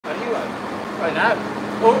Right now.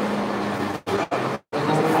 Oh.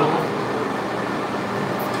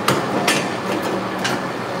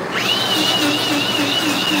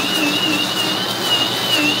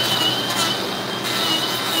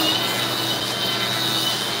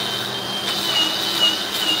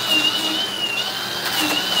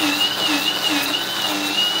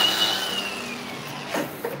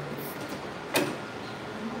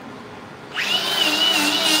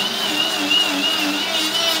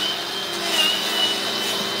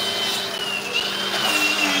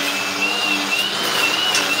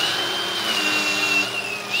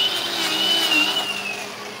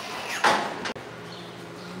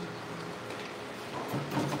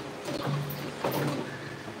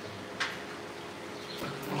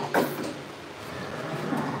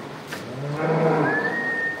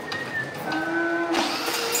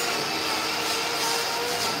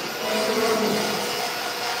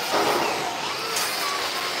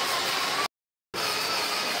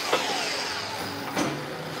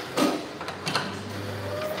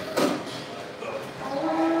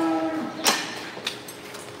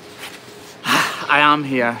 I am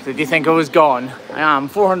here. Did you think I was gone? I am.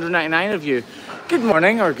 499 of you. Good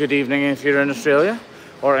morning or good evening if you're in Australia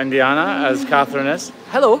or Indiana, as Catherine is.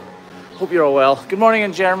 Hello. Hope you're all well. Good morning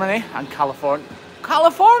in Germany and California.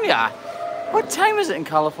 California? What time is it in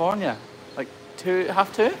California? Like 2,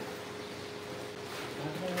 half 2?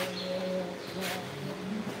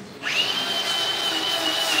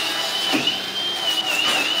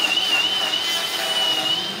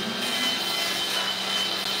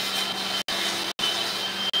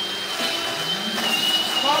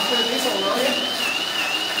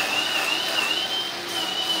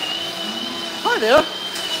 Hi there.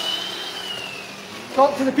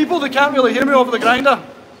 Talk to the people, they can't really hear me over the grinder.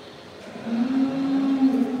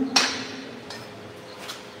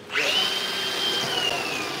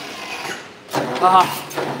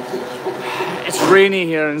 It's rainy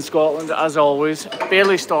here in Scotland as always. It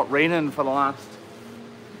barely stopped raining for the last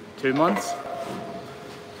 2 months.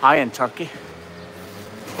 Hi in Turkey.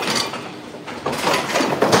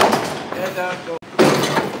 Head down, go.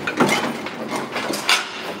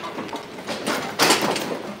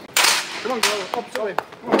 Come on, girl, up, sorry.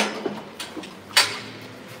 Come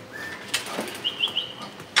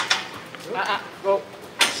on. Go.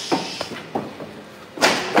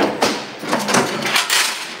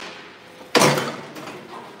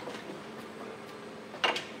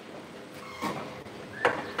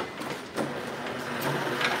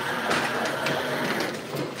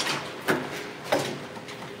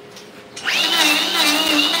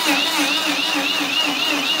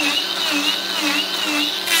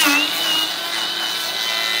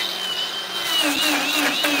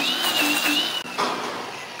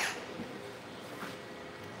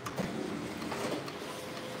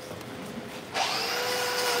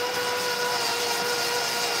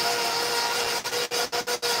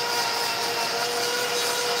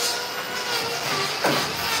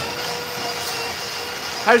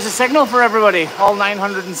 How's the signal for everybody? All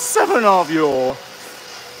 907 of you.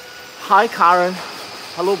 Hi Karen.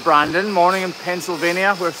 Hello Brandon. Morning in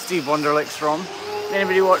Pennsylvania, where Steve Wunderlich's from.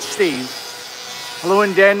 Anybody watch Steve? Hello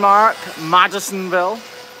in Denmark, Madisonville.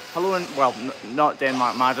 Hello in, well, not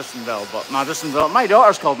Denmark, Madisonville, but Madisonville. My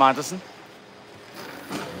daughter's called Madison.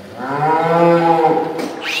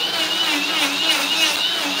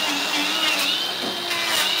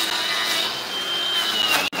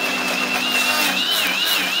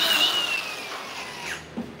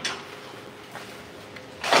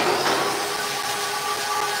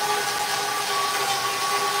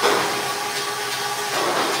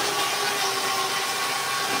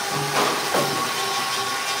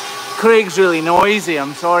 Craig's really noisy,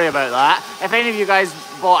 I'm sorry about that. If any of you guys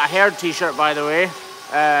bought a herd t-shirt, by the way,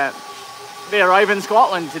 they arrive in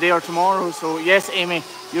Scotland today or tomorrow, so yes, Amy,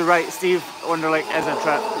 you're right, Steve Wunderlich is a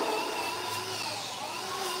trip.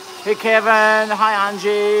 Hey Kevin, hi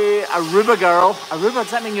Angie, Aruba girl. Aruba, does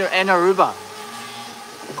that mean you're in Aruba?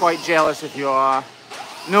 Quite jealous if you are.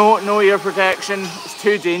 No ear protection, it's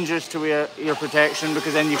too dangerous to wear ear protection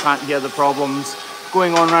because then you can't hear the problems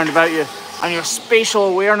going on round about you. And your spatial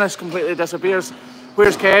awareness completely disappears.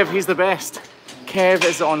 Where's Kev? He's the best. Kev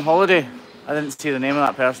is on holiday. I didn't see the name of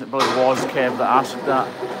that person. It probably was Kev that asked that.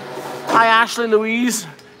 Hi Ashley Louise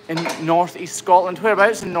in northeast Scotland.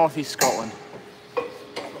 Whereabouts in northeast Scotland?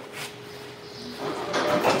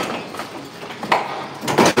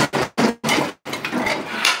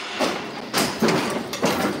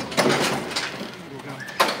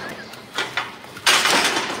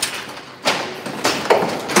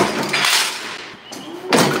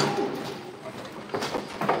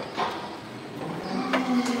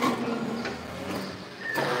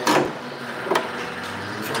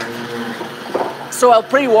 So I'll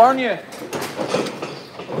pre-warn you.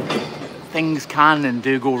 Things can and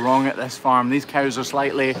do go wrong at this farm. These cows are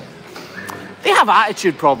slightly... They have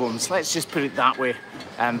attitude problems, let's just put it that way.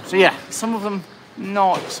 So yeah, some of them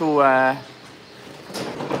not so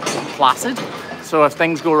placid. So if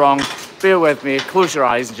things go wrong, bear with me, close your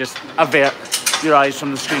eyes and just avert your eyes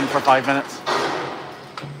from the screen for 5 minutes.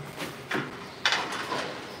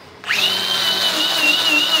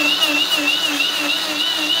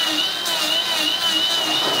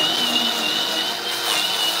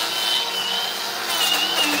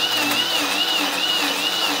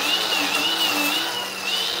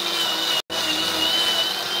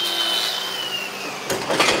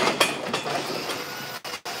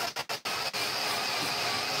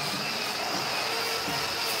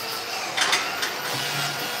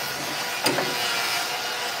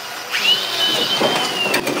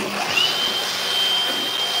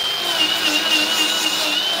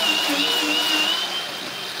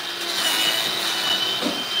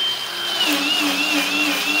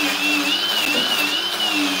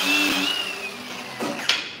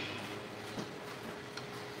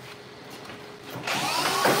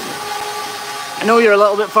 I know you're a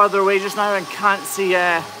little bit further away just now and can't see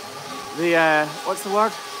what's the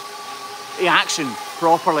word? The action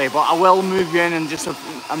properly, but I will move you in just a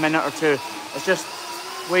minute or two. It's just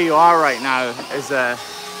where you are right now is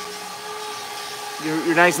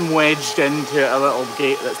you're nice and wedged into a little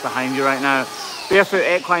gate that's behind you right now. Barefoot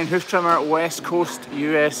equine hoof trimmer, West Coast,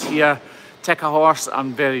 US here. Tick a horse.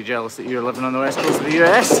 I'm very jealous that you're living on the West Coast of the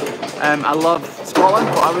US. I love Scotland,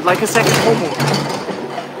 but I would like a second home.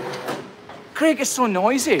 Craig is so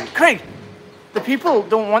noisy. Craig, the people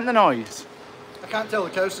don't want the noise. I can't tell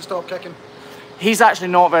the cows to stop kicking. He's actually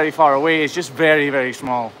not very far away. He's just very, very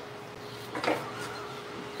small.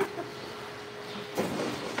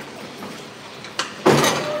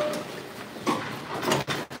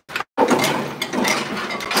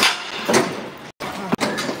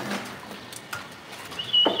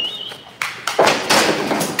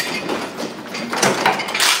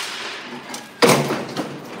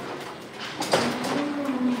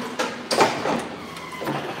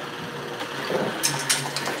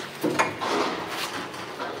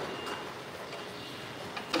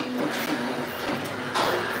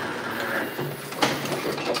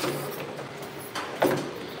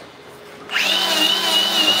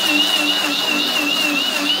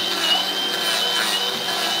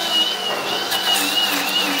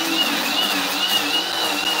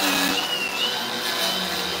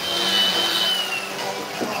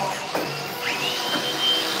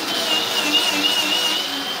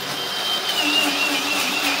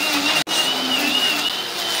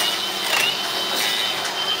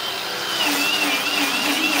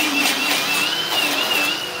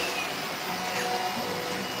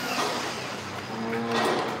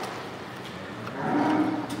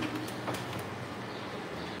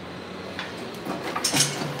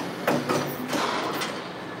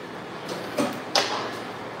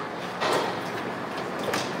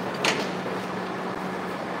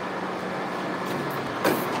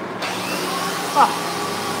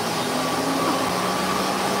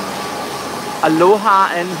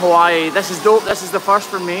 Aloha in Hawaii. This is dope. This is the first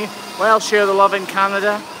for me. Well, share the love in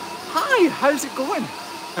Canada. Hi, how's it going?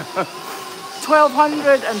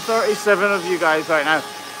 1,237 of you guys right now.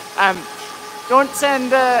 Don't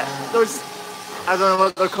send those, I don't know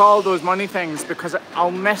what they're called, those money things, because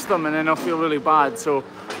I'll miss them and then I'll feel really bad. So,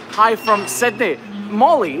 hi from Sydney.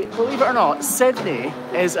 Molly, believe it or not, Sydney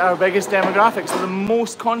is our biggest demographic. So the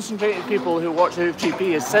most concentrated people who watch Hoof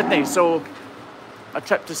GP is Sydney. So a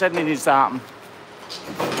trip to Sydney needs to happen.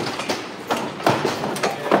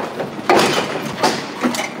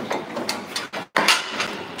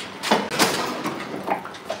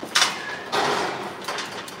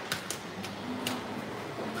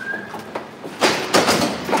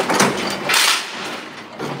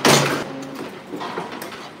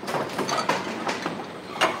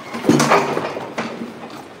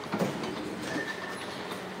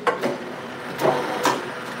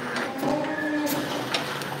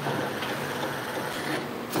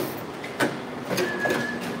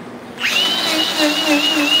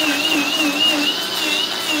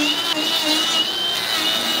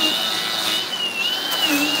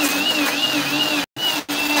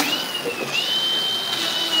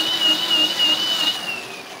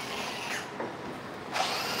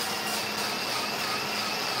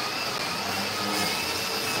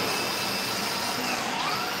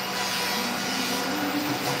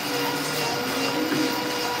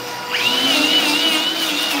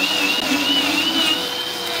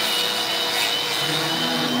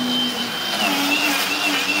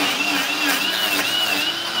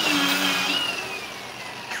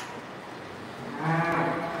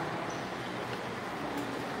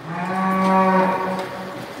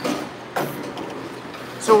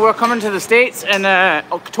 So we're coming to the States in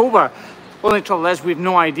October. Only trouble is we've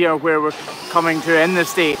no idea where we're coming to in the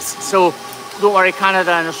States. So don't worry,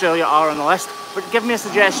 Canada and Australia are on the list. But give me a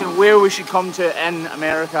suggestion where we should come to in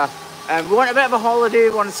America. We want a bit of a holiday,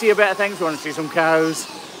 we want to see a bit of things, we want to see some cows,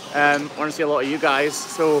 want to see a lot of you guys.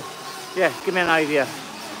 So yeah, give me an idea.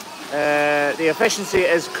 The efficiency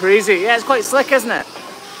is crazy. Yeah, it's quite slick, isn't it?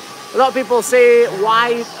 A lot of people say,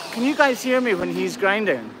 why, can you guys hear me when he's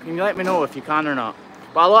grinding? Can you let me know if you can or not?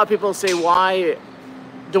 But a lot of people say, why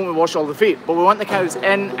don't we wash all the feet? But we want the cows in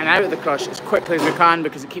and out of the crush as quickly as we can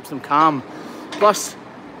because it keeps them calm. Plus,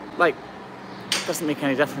 like, it doesn't make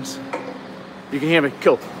any difference. You can hear me,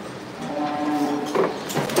 cool.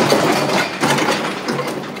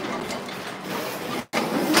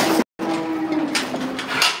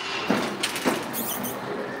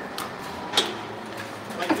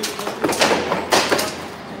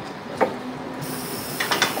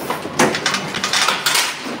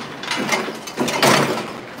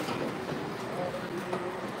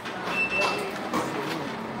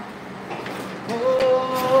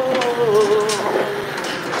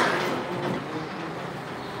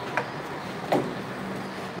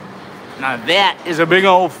 Now that is a big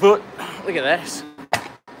old foot. Look at this.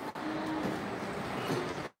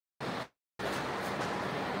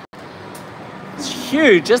 It's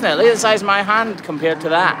huge, isn't it? Look at the size of my hand compared to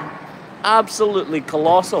that. Absolutely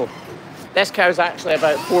colossal. This cow's actually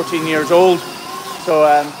about 14 years old. So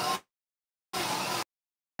I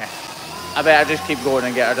better just keep going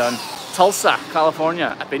and get her done. Tulsa,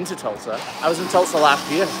 California. I've been to Tulsa. I was in Tulsa last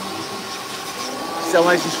year. Still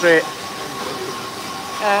nice and straight.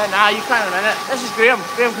 Nah, you can't in a minute. This is Graham.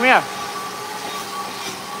 Graham, come here.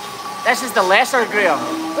 This is the lesser Graham.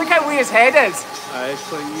 Look how wee his head is. It's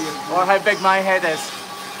quite weird. Or how big my head is.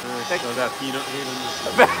 There's a peanut head on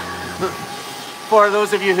you. For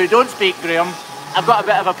those of you who don't speak Graham, I've got a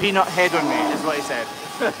bit of a peanut head on me, is what he said.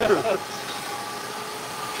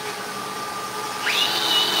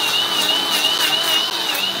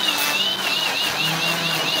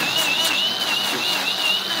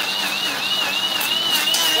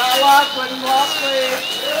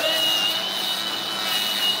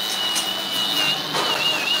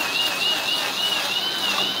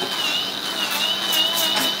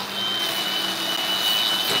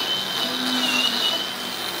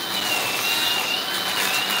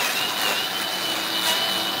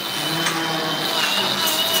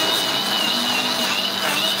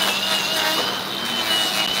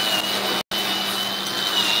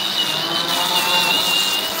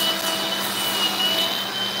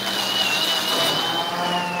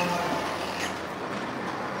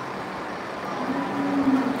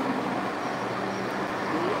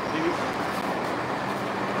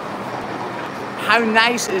 How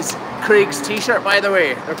nice is Craig's t-shirt, by the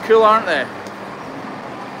way? They're cool, aren't they?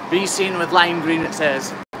 Be seen with lime green, it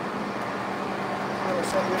says.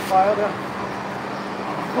 Fire there.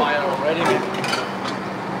 Fire already.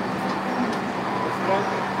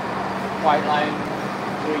 White line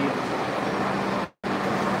green.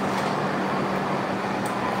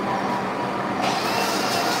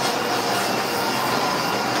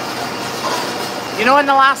 You know in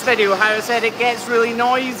the last video how I said it gets really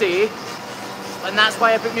noisy? And that's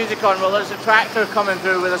why I put music on. Well, there's a tractor coming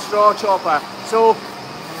through with a straw chopper, so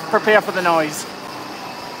prepare for the noise.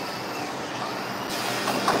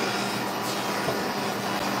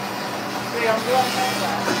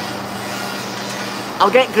 I'll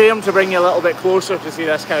get Graham to bring you a little bit closer to see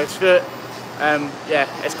this cow's foot. Yeah,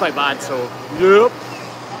 it's quite bad, so yep.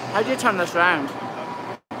 How do you turn this round?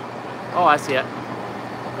 Oh, I see it.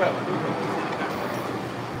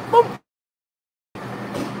 Boom.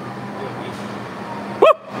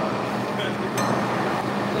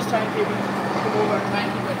 Try and keep it over, try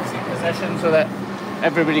and keep it in the same position so that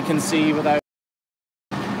everybody can see without.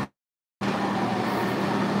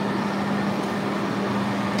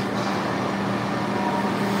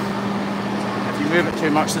 If you move it too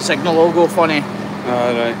much, the signal will go funny.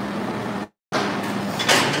 Alright.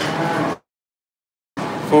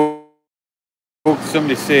 Folks,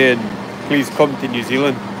 somebody saying, please come to New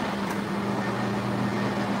Zealand.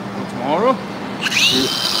 Tomorrow?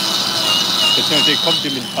 It's going to come to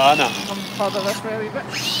Montana. Come further this way a wee bit.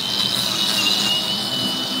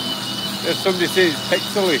 There's somebody says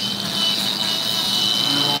pixely.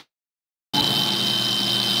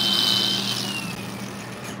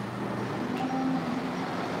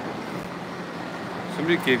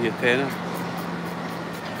 Somebody gave you a tenner.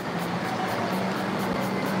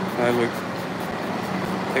 I look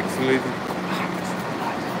pixelated.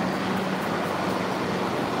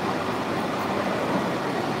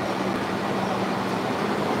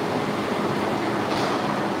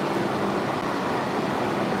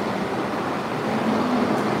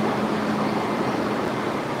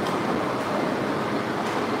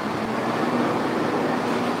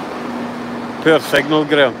 Poor signal,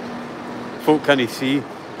 Graham. Folk can't see.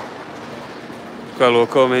 Quite a lot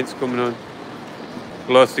of comments coming on.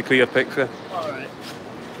 Lost the clear picture. Alright.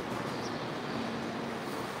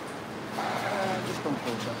 Just come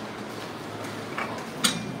closer.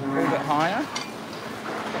 A little bit higher.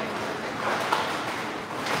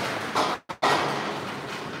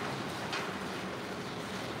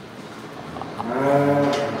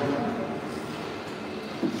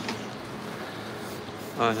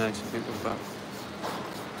 Oh, nice. I think we're back.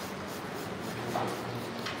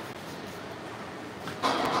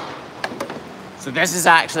 So this is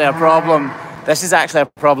actually a problem. This is actually a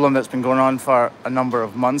problem that's been going on for a number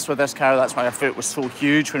of months with this cow. That's why her foot was so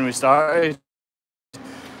huge when we started.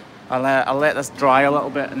 I'll let this dry a little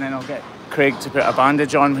bit and then I'll get Craig to put a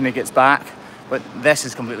bandage on when he gets back. But this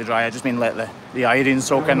is completely dry. I just mean let the iodine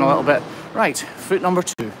soak in a little bit. Right, foot number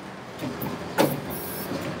 2.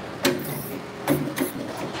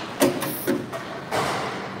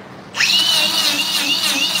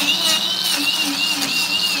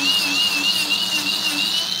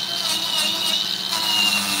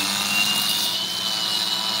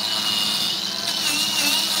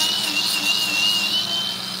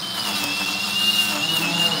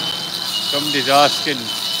 Somebody's asking,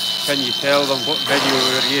 can you tell them what video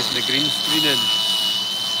we were using the green screen in?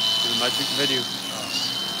 The magic video.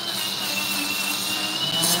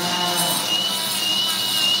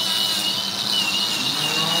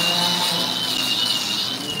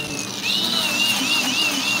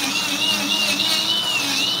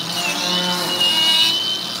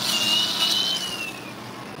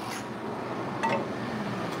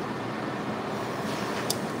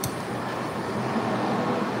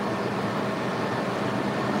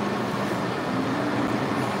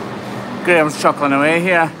 Graham's chuckling away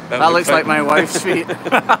here. That looks like my wife's feet.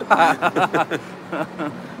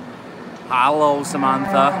 Hello,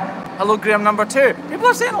 Samantha. Hello, Graham number 2. People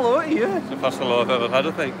are saying hello to you. It's the first hello I've ever had,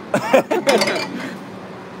 I think. I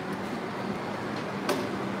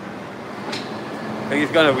think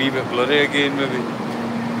he's gone a wee bit blurry again, maybe.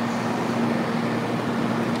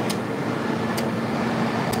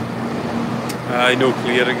 No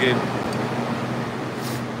clear again.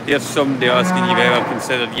 Here's somebody asking you ever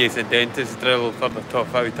considered using a dentist drill for the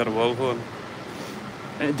top outer wall horn.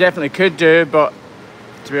 It definitely could do, but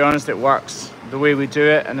to be honest, it works the way we do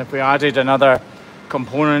it. And if we added another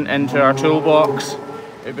component into our toolbox,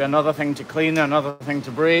 it'd be another thing to clean, another thing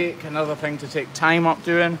to break, another thing to take time up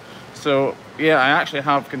doing. So yeah, I actually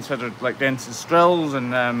have considered like dentist drills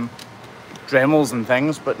and Dremels and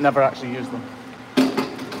things, but never actually used them.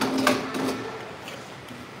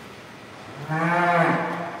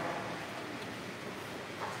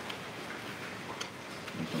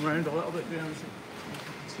 Around a little bit,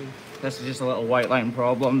 this is just a little white line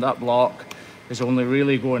problem. That block is only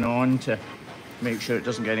really going on to make sure it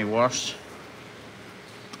doesn't get any worse.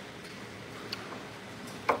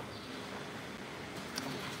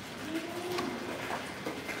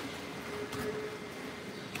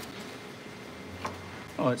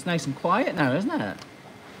 Oh, it's nice and quiet now, isn't it?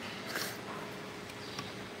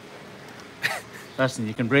 Listen,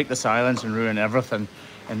 you can break the silence and ruin everything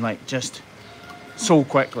and like just so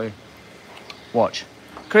quickly. Watch.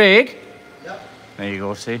 Craig? Yep. There you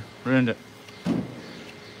go, see? Ruined it.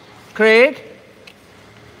 Craig?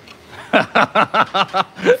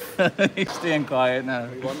 He's staying quiet now.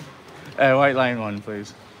 White line 1,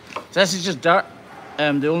 please. So this is just dirt.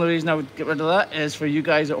 The only reason I would get rid of that is for you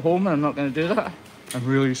guys at home, and I'm not going to do that. I'm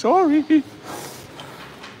really sorry.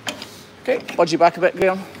 Okay, budge you back a bit,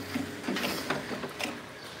 Graham.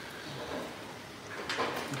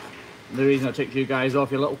 The reason I took you guys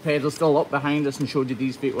off your little pedestal up behind us and showed you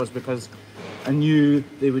these feet was because I knew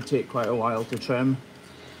they would take quite a while to trim.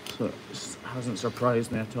 So it hasn't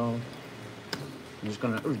surprised me at all. I'm just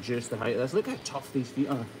going to reduce the height of this. Look how tough these feet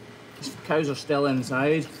are. These cows are still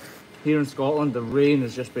inside. Here in Scotland, the rain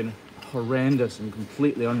has just been horrendous and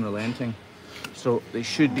completely unrelenting. So they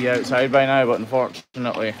should be outside by now, but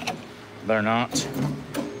unfortunately, they're not.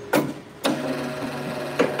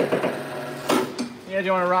 Yeah, do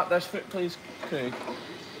you want to wrap this foot, please, Craig?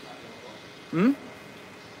 Hmm?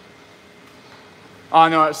 Oh,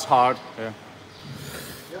 no, it's hard. Yeah.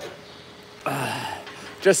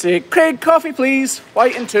 Just say, Craig, coffee, please.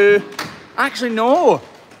 White and 2. Actually, no.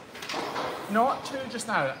 Not 2 just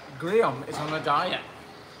now. Graham is on a diet.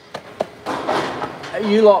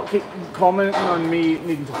 You lot keep commenting on me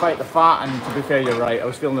needing to fight the fat, and to be fair, you're right. I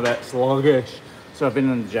was feeling a bit sluggish. So I've been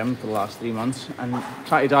in the gym for the last 3 months and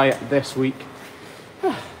tried to diet this week.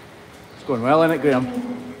 It's going well, isn't it, Graham?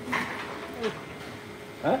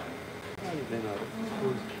 Huh?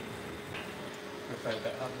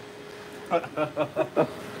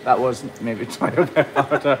 That was maybe trying a bit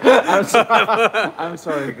harder. I'm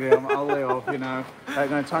sorry, Graham. I'll lay off you now. Right, I'm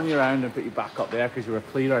going to turn you around and put you back up there because you were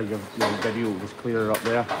clearer. Your video was clearer up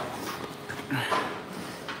there.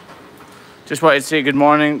 Just wanted to say good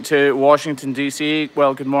morning to Washington, D.C.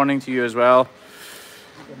 Well, good morning to you as well.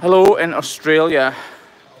 Hello in Australia.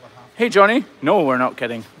 Hey, Johnny. No, we're not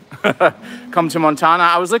kidding. Come to Montana.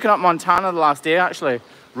 I was looking up Montana the last day, actually.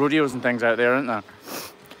 Rodeos and things out there, aren't there?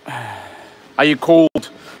 Are you cold?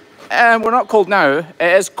 We're not cold now.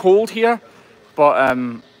 It is cold here, but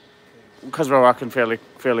because we're working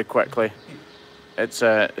fairly quickly, it's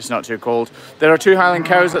not too cold. There are 2 Highland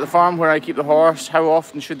cows at the farm where I keep the horse. How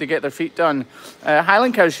often should they get their feet done?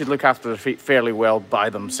 Highland cows should look after their feet fairly well by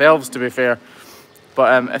themselves, to be fair.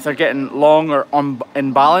 But if they're getting long or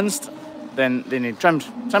imbalanced, then they need trimmed.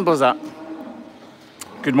 Simple as that.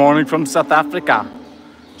 Good morning from South Africa.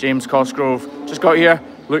 James Cosgrove. Just got here.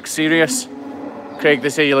 Looks serious. Craig, they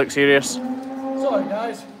say you look serious. Sorry,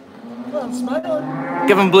 guys. Well, I'm smiling.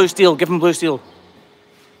 Give him blue steel. Give him blue steel.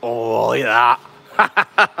 Oh, look at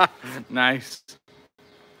that. Nice.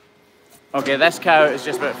 Okay, this cow is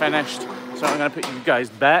just about finished. So I'm going to put you guys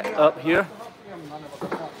back up here.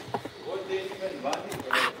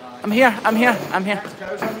 I'm here.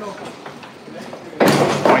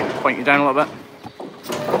 Point you down a little bit.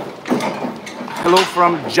 Hello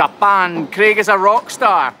from Japan. Craig is a rock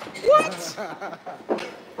star. What?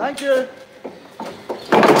 Thank you.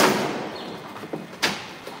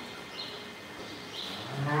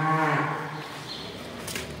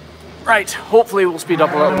 Right, hopefully we'll speed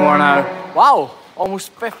up a little more now. Wow,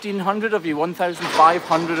 almost 1,500 of you,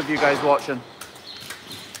 1,500 of you guys watching.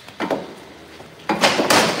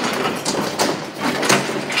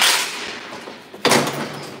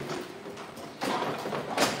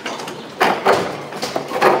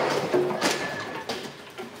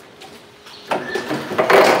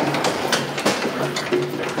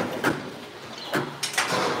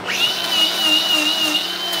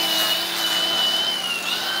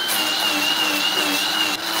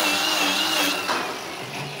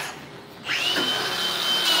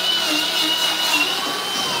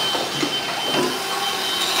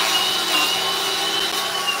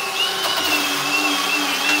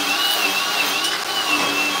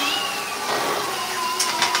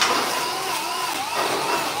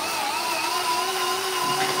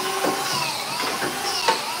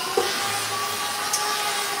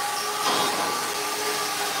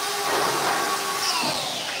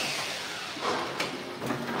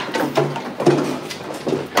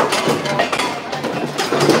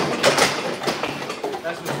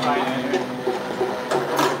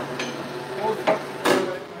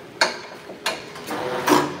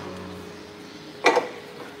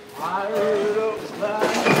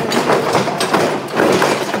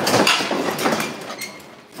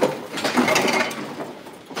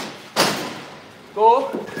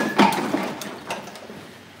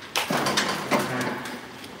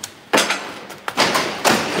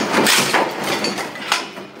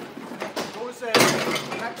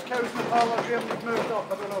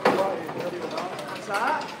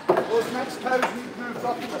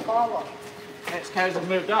 Cows have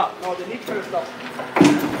moved up. Oh, they need moved up.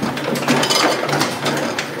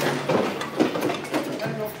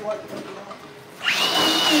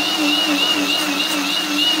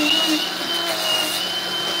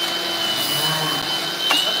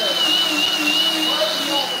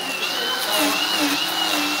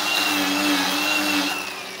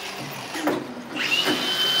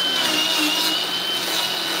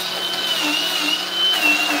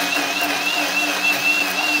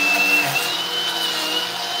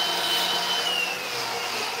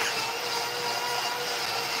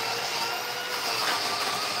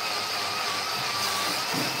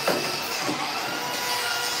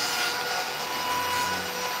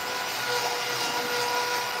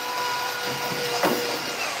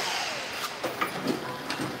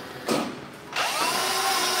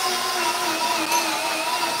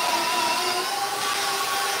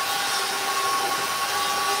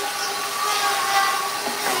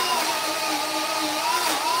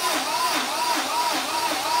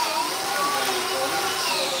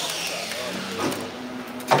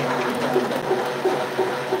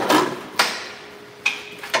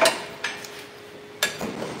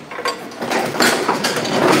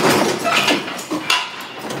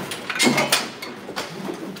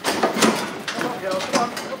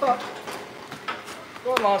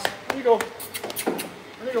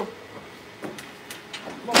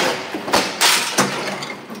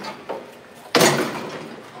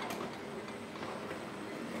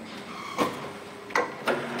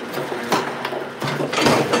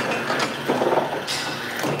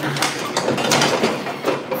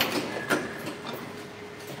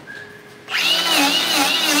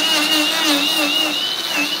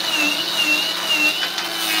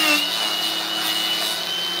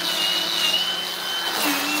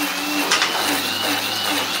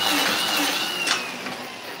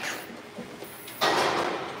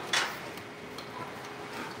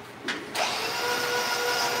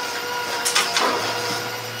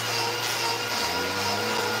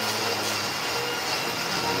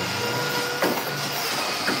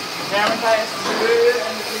 Dermatitis 2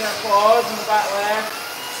 in between our claws and the back left.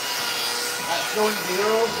 That's zone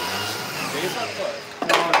 0.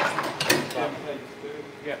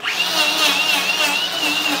 Yeah.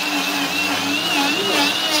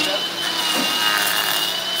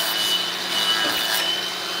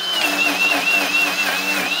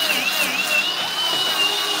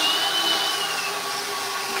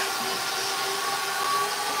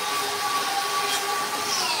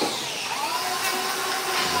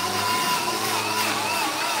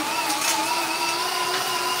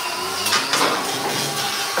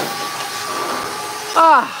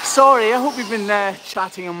 Sorry, I hope you've been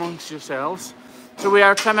chatting amongst yourselves. So we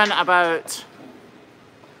are trimming about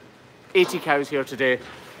 80 cows here today.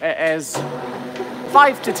 It is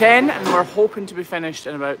 5 to 10 and we're hoping to be finished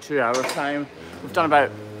in about 2 hours time. We've done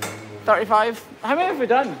about 35. How many have we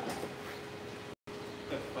done?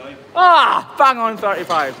 35. Ah, bang on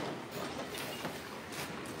 35.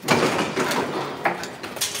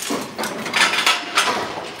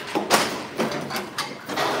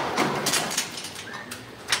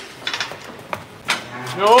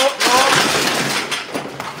 No, no.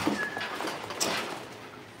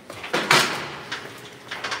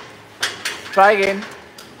 Try again.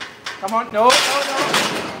 Come on, no, no, no.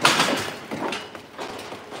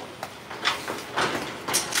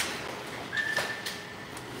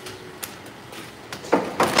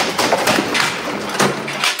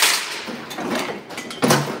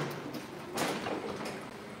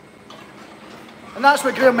 And that's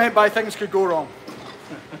what Graham meant by things could go wrong.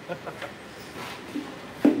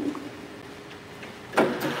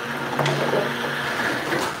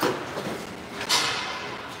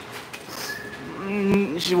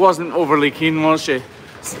 She wasn't overly keen, was she?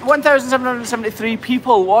 1,773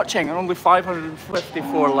 people watching and only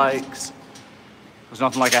 554 likes. There's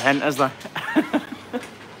nothing like a hint, is there?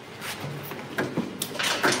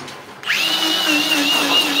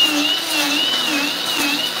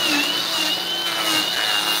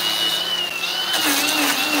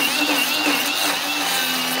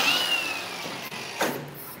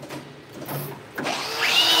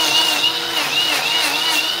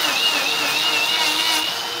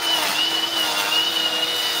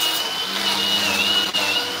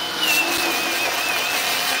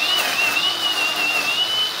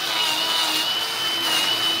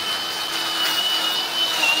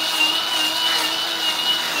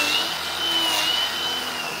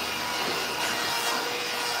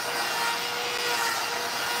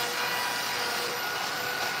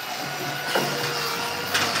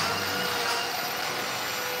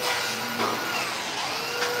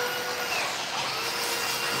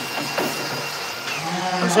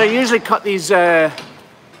 So I usually cut these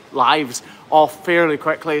lives off fairly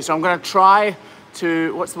quickly, so I'm going to try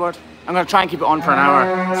to, what's the word? I'm going to try and keep it on for an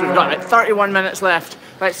hour. So we've got about 31 minutes left.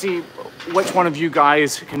 Let's see which one of you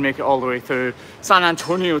guys can make it all the way through. San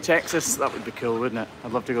Antonio, Texas, that would be cool, wouldn't it?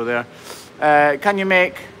 I'd love to go there. Can you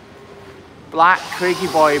make Black Craigie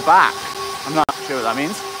Boy back? I'm not sure what that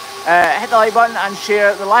means. Hit the like button and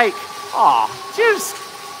share the like. Aw, cheers,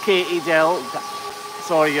 Katie Dell.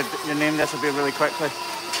 Sorry, your name disappeared really quickly.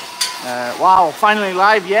 Wow, finally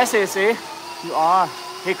live. Yes, SA, you are.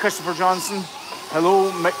 Hey, Christopher Johnson. Hello,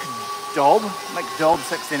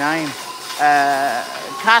 McDob69.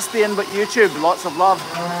 Caspian, but YouTube, lots of love.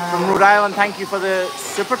 From Rhode Island, thank you for the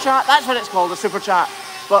super chat. That's what it's called, a super chat.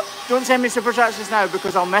 But don't send me super chats just now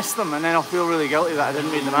because I'll miss them and then I'll feel really guilty that I didn't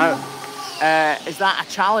read them out. Is that a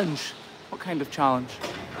challenge? What kind of challenge?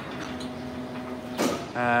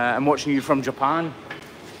 I'm watching you from Japan.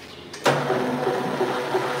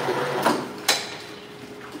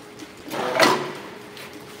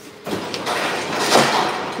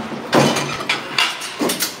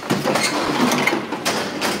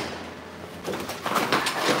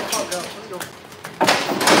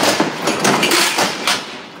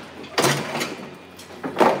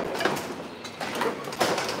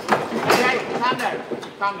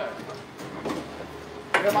 Calm down.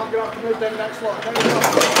 Yeah, I'm going to have to move down next lot.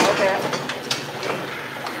 Okay.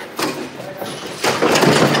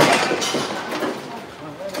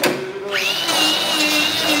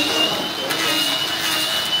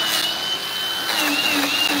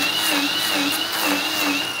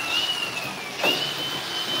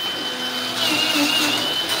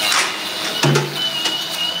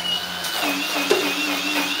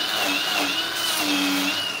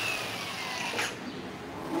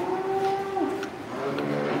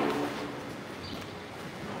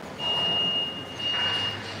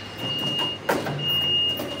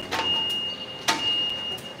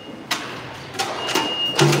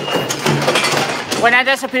 When I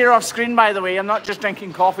disappear off screen, by the way, I'm not just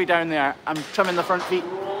drinking coffee down there, I'm trimming the front feet.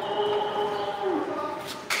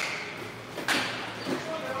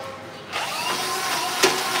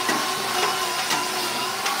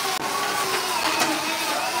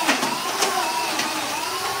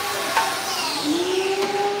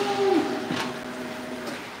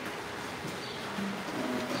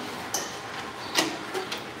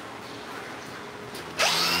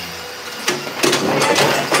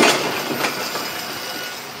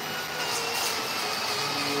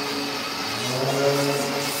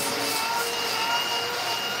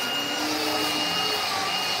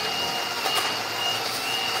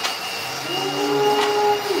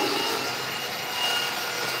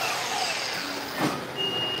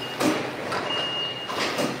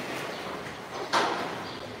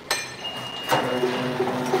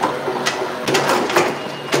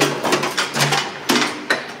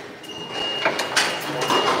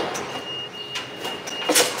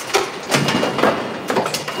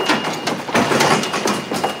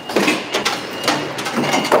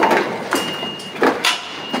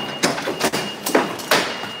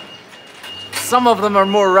 Some of them are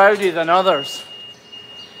more rowdy than others.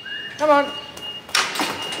 Come on.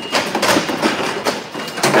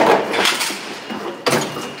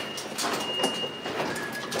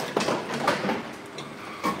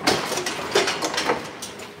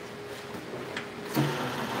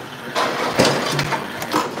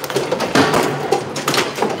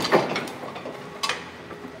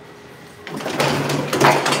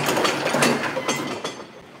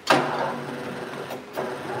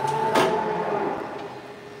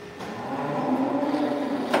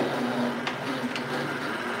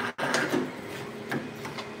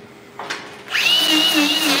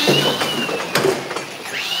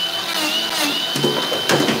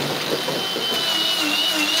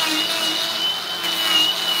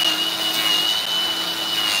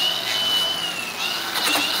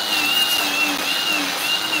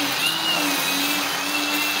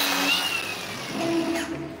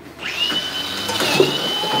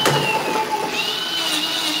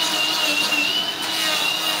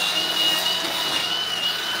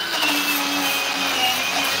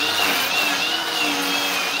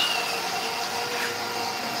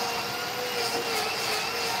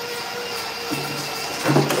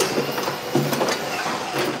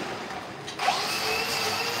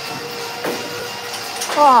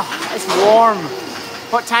 Oh, it's warm.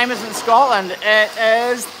 What time is it in Scotland? It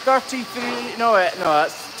is 33, no,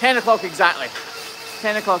 it's 10 o'clock exactly.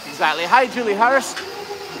 10 o'clock exactly. Hi Julie Harris.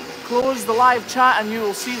 Close the live chat and you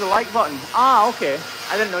will see the like button. Ah, okay.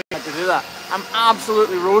 I didn't know you had to do that. I'm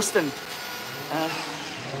absolutely roasting.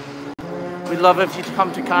 We'd love if you'd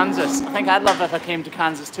come to Kansas. I think I'd love if I came to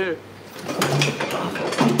Kansas too.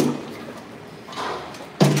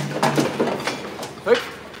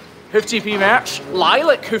 Hoof GP merch,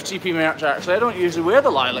 lilac Hoof GP merch actually. I don't usually wear the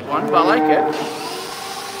lilac one, but I like it.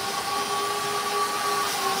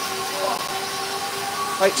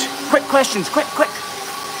 Right, quick questions, quick.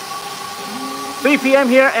 3 PM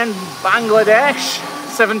here in Bangladesh,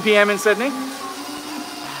 7 PM in Sydney.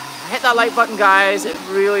 Hit that like button, guys. It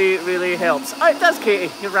really, really helps. Oh, it does,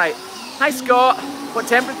 Katie. You're right. Hi, Scott. What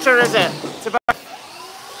temperature is it? It's about,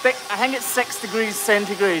 I think it's 6 degrees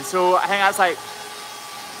centigrade. So I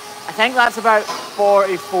think that's about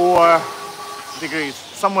 44 degrees,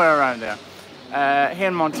 somewhere around there. Here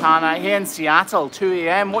in Montana, here in Seattle, 2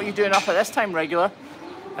 AM. What are you doing up at this time, regular?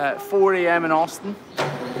 4 AM in Austin.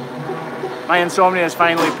 My insomnia is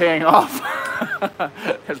finally paying off.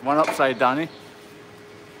 There's one upside, Danny.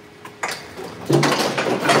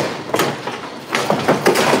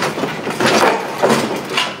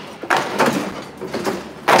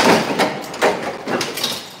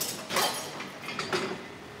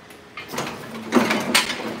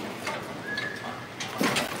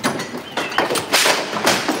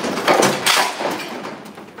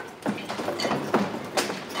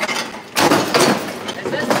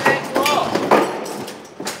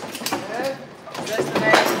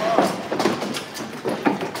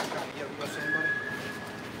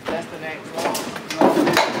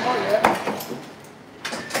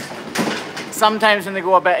 Sometimes when they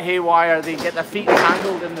go a bit haywire, they get their feet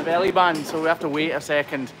tangled in the belly band, so we have to wait a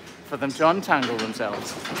second for them to untangle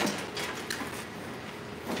themselves.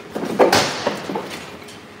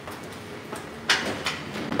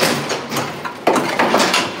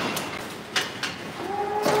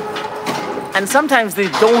 And sometimes they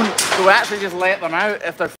don't, so we actually just let them out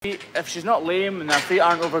if she's not lame and their feet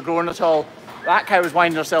aren't overgrown at all. That cow is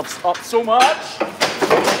winding herself up so much.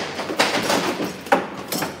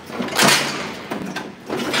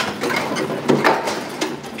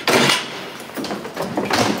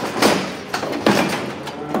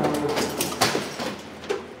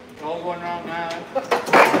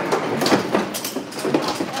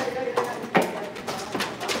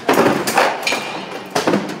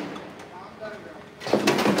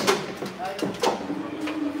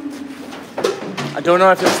 I don't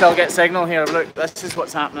know if you'll still get signal here, but look, this is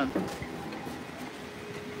what's happening.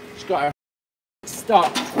 She's got her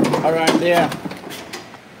stuck around there.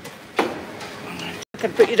 I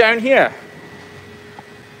can put you down here.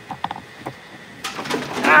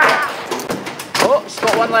 Ah! Oh, she's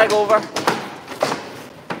got one leg over.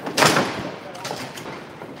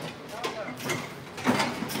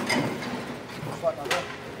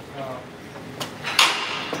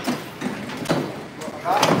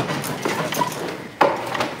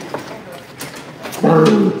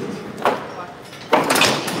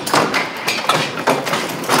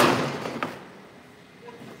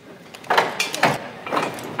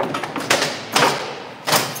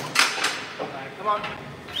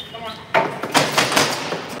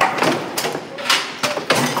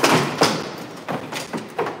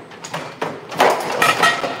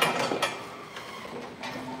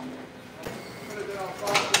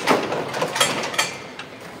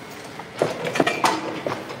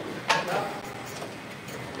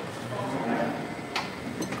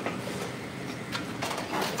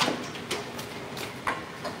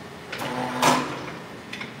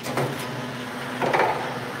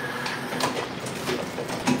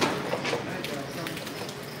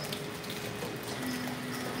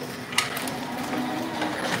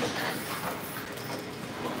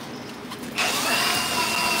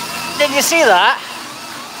 Can you see that?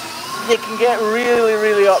 They can get really,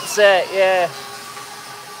 really upset, yeah.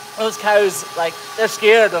 Those cows, like, they're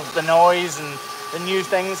scared of the noise and the new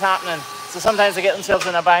things happening. So sometimes they get themselves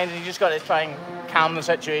in a bind and you just got to try and calm the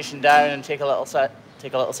situation down and take a little second.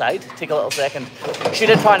 She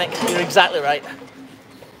did panic, you're exactly right.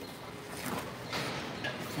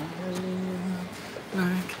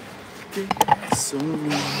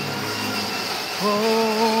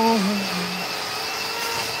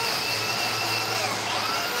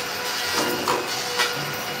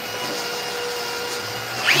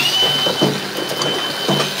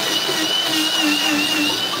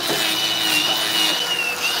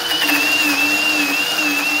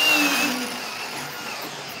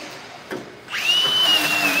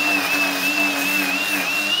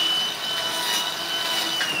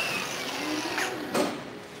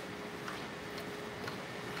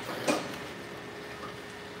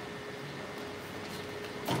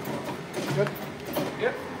 Good.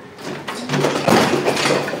 Yep.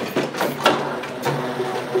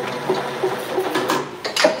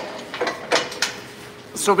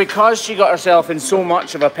 So because she got herself in so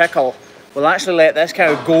much of a pickle, we'll actually let this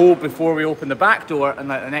cow go before we open the back door and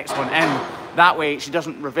let the next one in. That way she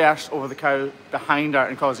doesn't reverse over the cow behind her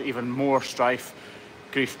and cause even more strife,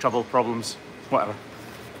 grief, trouble, problems, whatever.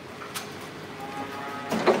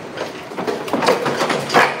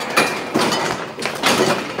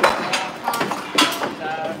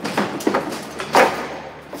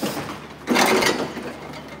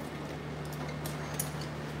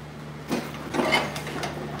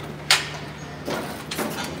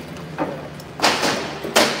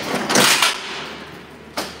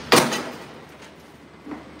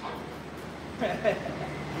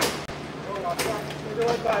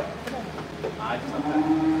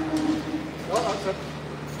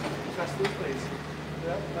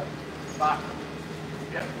 Back.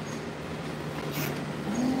 Yep.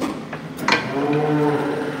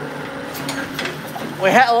 We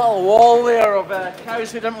hit a little wall there of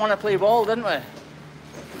cows who didn't want to play ball, didn't we?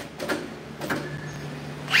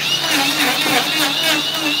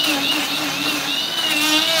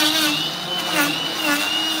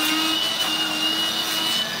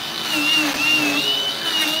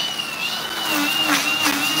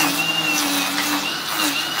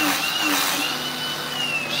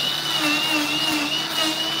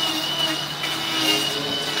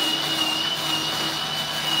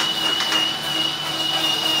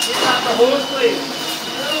 Hose, please.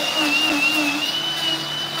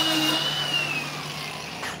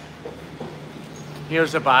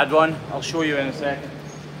 Here's a bad one. I'll show you in a second.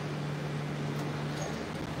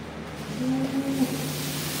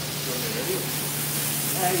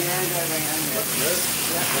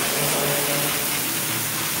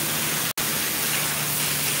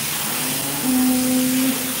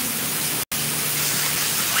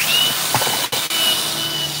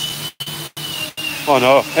 Oh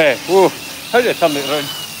no, hey, whoa, how did I turn it around?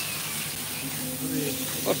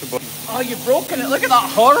 What's the button? Oh, you've broken it. Look at that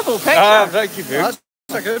horrible picture. Ah, thank you, very much.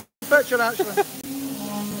 That's a good picture, actually.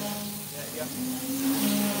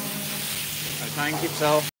 Try and keep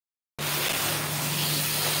still.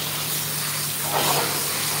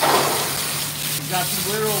 Got some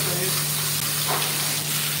blue over here.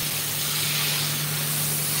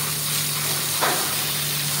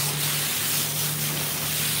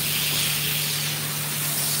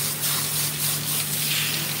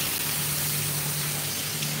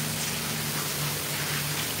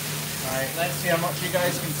 Right, let's see how much you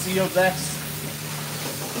guys can see of this.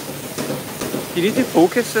 You need to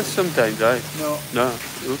focus this sometimes, right? No. No,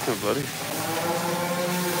 you look kind of bloody.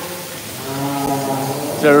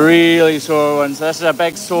 It's a really sore one. So this is a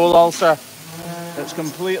big sole ulcer that's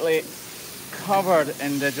completely covered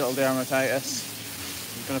in digital dermatitis.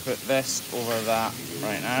 I'm going to put this over that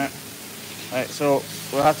right now. Right, so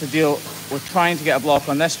we'll have to deal with trying to get a block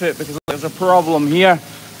on this foot because there's a problem here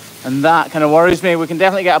and that kind of worries me. We can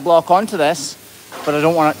definitely get a block onto this, but I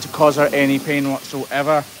don't want it to cause her any pain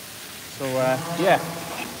whatsoever. So yeah,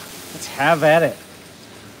 let's have at it.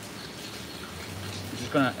 I'm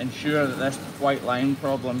just going to ensure that this white line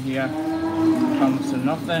problem here comes to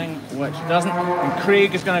nothing, which doesn't. And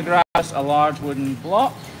Craig is going to grab us a large wooden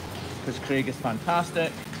block because Craig is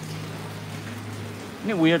fantastic.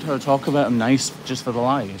 Isn't it weird how I talk about him nice just for the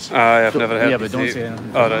lies? I've never heard. Yeah, but don't say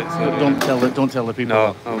anything. All right. So Don't tell the people.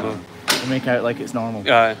 No, I'll know. To make out like it's normal.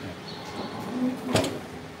 Aye.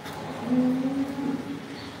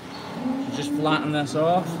 Just flatten this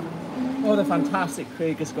off. Oh, the fantastic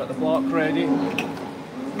Craig has got the block ready.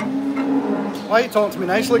 Why are you talking to me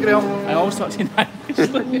nicely, Graham? I always talk to you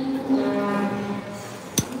nicely.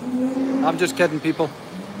 I'm just kidding, people.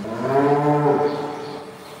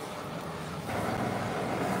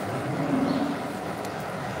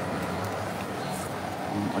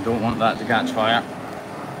 I don't want that to catch fire.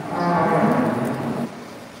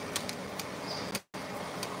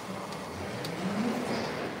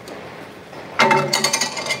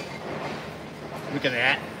 Look at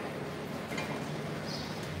that.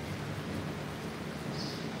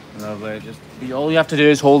 Lovely. Just all you have to do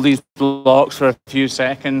is hold these blocks for a few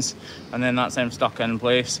seconds, and then that's them stuck in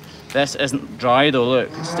place. This isn't dry though. Look,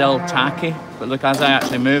 it's still tacky, but look, as I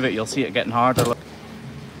actually move it, you'll see it getting harder. Look.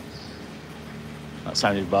 That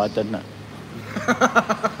sounded bad, didn't it?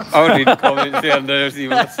 I don't need the comments there now. See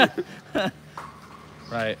what's...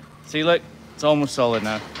 Right. See, look, it's almost solid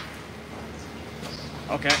now.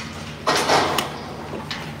 Okay.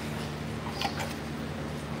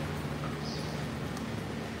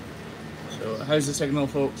 So how's the signal,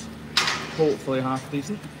 folks? Hopefully half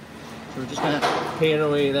decent. So we're just going to pare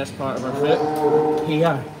away this part of our foot.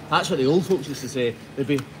 Pair. That's what the old folks used to say. They'd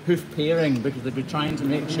be hoof pairing because they'd be trying to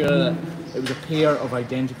make sure that it was a pair of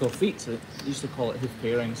identical feet. So they used to call it hoof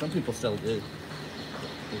pairing. Some people still do.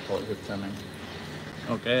 They call it hoof trimming.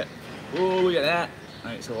 Okay. Oh, look at that.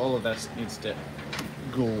 Right, so all of this needs to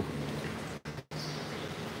go.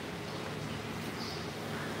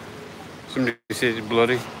 Somebody says it's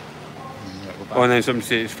blurry. Oh, and then somebody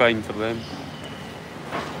says it's fine for them.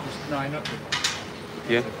 No, I know.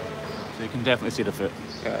 Yeah. So you can definitely see the foot.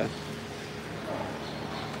 Yeah.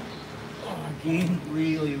 Oh, again,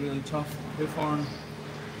 really, really tough hoof horn.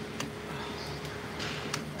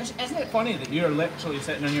 Isn't it funny that you're literally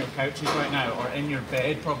sitting on your couches right now, or in your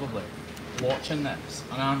bed probably, watching this,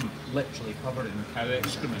 and I'm literally covered in cow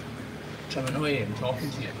excrement, trimming away and talking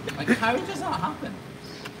to you. Like, how does that happen?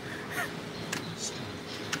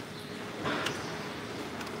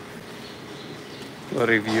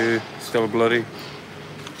 Blurry view, still blurry.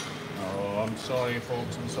 Oh, I'm sorry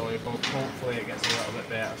folks, I'm sorry folks. Hopefully it gets a little bit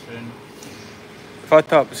better soon. If I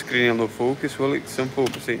tap the screen, it'll not focus, will it? Some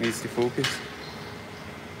folks say it needs to focus.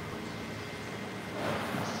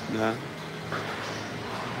 Nah.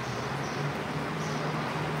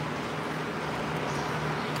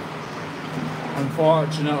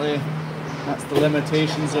 Unfortunately, that's the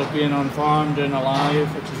limitations of being on farm doing a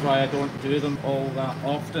live, which is why I don't do them all that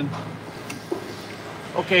often.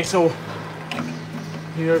 Okay, so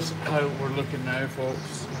here's how we're looking now,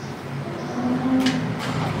 folks.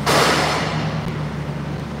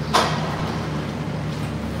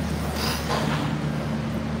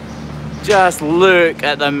 Just look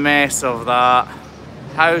at the mess of that.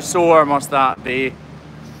 How sore must that be?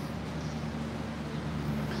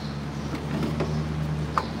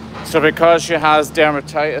 So because she has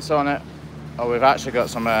dermatitis on it, oh, we've actually got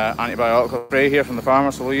some antibiotic spray here from the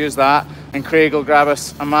farmer, so we'll use that. And Craig will grab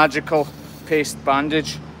us a magical paste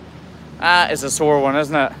bandage. That is a sore one,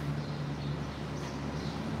 isn't it?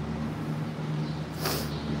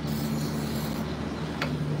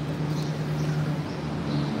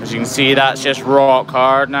 As you can see, that's just rock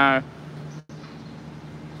hard now.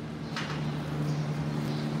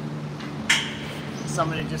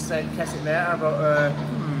 Somebody just said kiss it better, but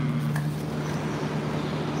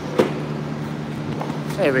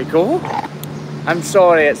there we go. I'm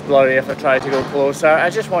sorry it's blurry if I try to go closer. I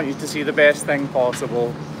just want you to see the best thing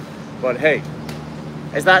possible. But hey,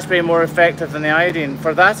 is that spray more effective than the iodine?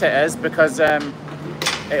 For that it is, because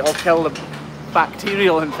it'll kill the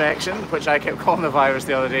bacterial infection, which I kept calling the virus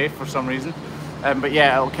the other day for some reason. But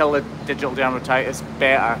yeah, it'll kill the digital dermatitis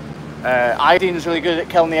better. Iodine is really good at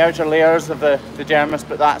killing the outer layers of the dermis,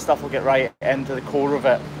 but that stuff will get right into the core of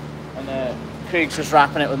it. And Craig's just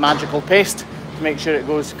wrapping it with magical paste to make sure it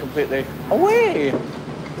goes completely away.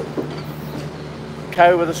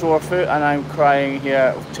 Cow with a sore foot, and I'm crying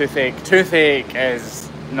here. Toothache. Toothache is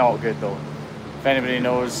not good though. If anybody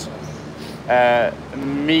knows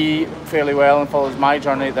me fairly well and follows my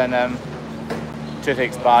journey, then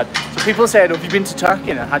toothache's bad. So people said, oh, have you been to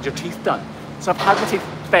Turkey and had your teeth done? So I've had my teeth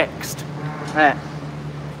fixed.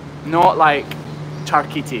 Not like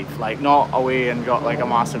turkey teeth, like not away and got like a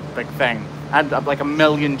massive big thing. I had like a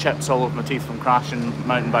million chips all over my teeth from crashing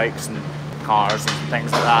mountain bikes and cars and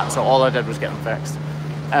things like that. So all I did was get them fixed.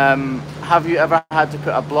 Have you ever had to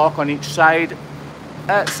put a block on each side?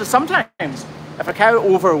 So sometimes, if a cow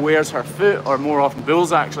overwears her foot, or more often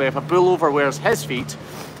bulls actually, if a bull overwears his feet,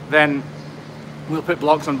 then we'll put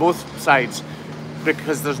blocks on both sides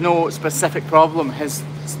because there's no specific problem.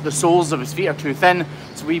 The soles of his feet are too thin,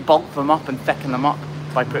 so we bulk them up and thicken them up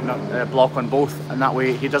by putting a block on both, and that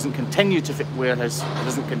way he doesn't continue to wear his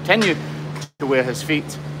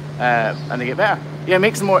feet, and they get better. Yeah,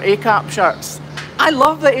 make some more ACAP shirts. I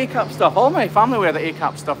love the ACAP stuff. All my family wear the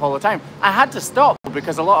ACAP stuff all the time. I had to stop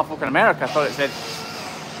because a lot of folk in America thought it said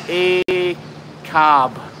ACAB.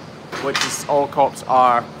 which is all cops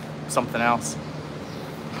are something else.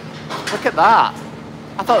 Look at that.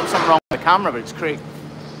 I thought there was something wrong with the camera, but it's great.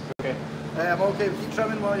 Okay. I'm okay. Keep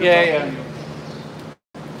trimming while you're Yeah.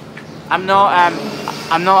 I'm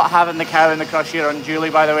not having the cow in the crush here on Julie,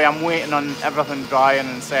 by the way. I'm waiting on everything drying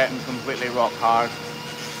and setting completely rock hard.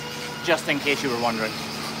 Just in case you were wondering.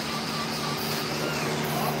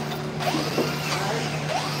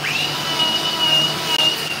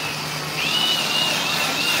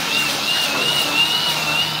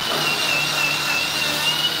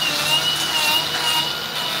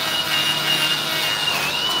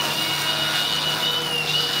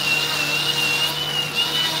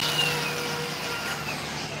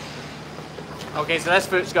 Okay, so this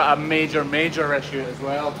foot's got a major issue as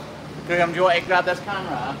well. Graham, do you want to grab this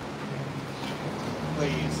camera?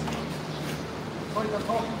 Please. Oh, you're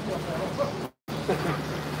talking to yourself.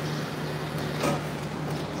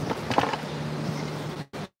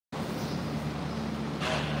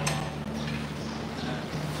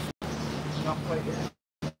 Not quite yet.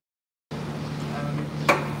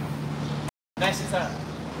 This is a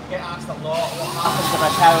get asked a lot what happens if a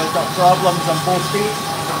cow has got problems on both feet.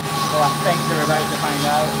 Well, I think they're about to find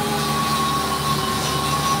out.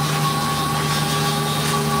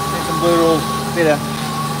 Take some blue roll, Peter. Don't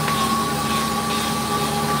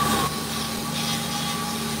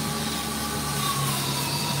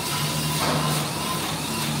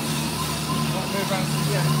move around from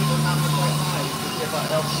here and keep the camera quite high to see if that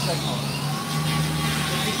helps the signal.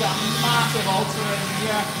 So you've got a massive ulcer in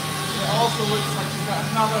here. It also looks like you've got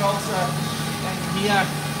another ulcer in here.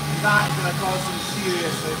 That is going to cause some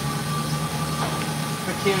seriously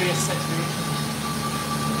precarious situation.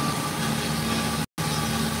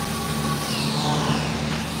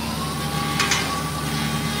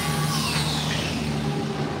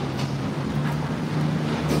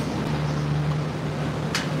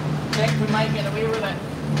 I think we might get away with it.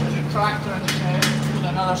 There's a tractor in the shed with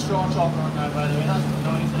another straw chopper on there, by the way. That's what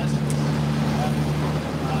the noise is.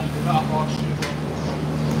 We've got a horseshoe.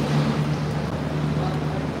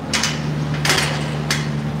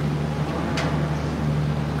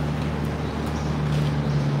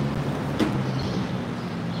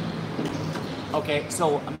 Okay,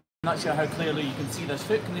 so I'm not sure how clearly you can see this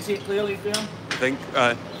foot. Can you see it clearly, Graham?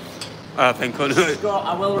 I think on it.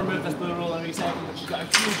 I will remove this blue roll in a second, but she's got a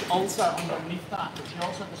huge ulcer underneath that, but she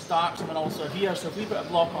also at the start of an ulcer here. So if we put a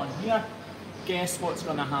block on here, guess what's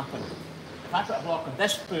going to happen? If I put a block on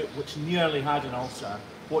this foot, which nearly had an ulcer,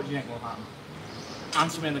 what do you think will happen?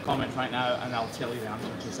 Answer me in the comments right now, and I'll tell you the answer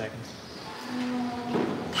in 2 seconds.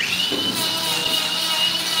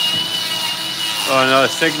 Oh no,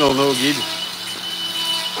 signal no good.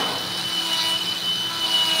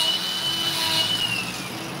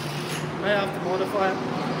 I have to modify it.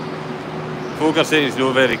 Folk are saying it's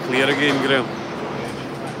not very clear again, Graham.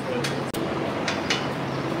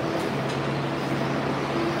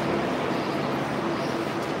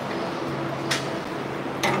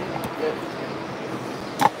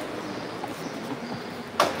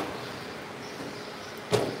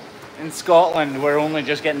 In Scotland, we're only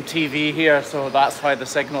just getting TV here, so that's why the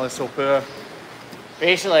signal is so poor.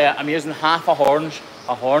 Basically, I'm using half a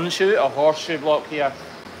horseshoe block here,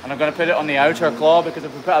 and I'm going to put it on the outer claw, because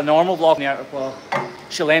if we put a normal block on the outer claw,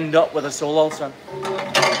 she'll end up with a sole ulcer.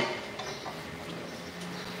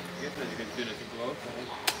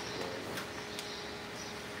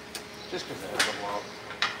 Just because it's a block.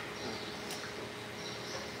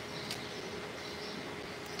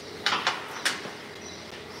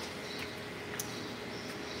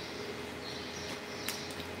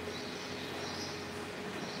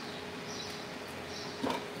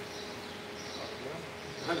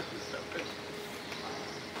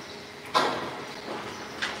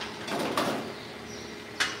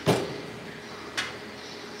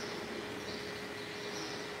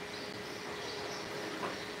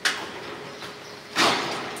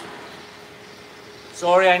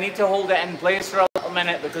 Sorry, I need to hold it in place for a little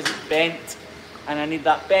minute because it's bent, and I need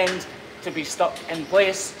that bend to be stuck in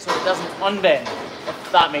place so it doesn't unbend,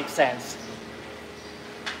 if that makes sense.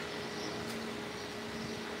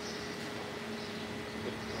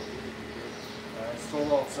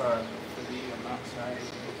 Sole ulcer for the on that side,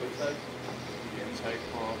 inside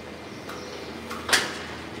claw.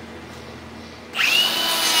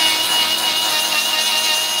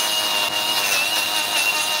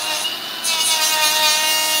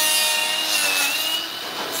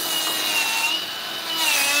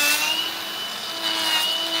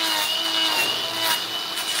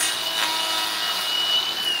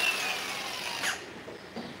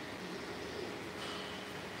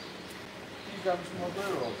 Grab some more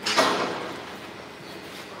blue roll.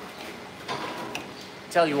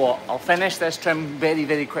 Tell you what, I'll finish this trim very,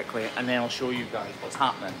 very quickly and then I'll show you guys what's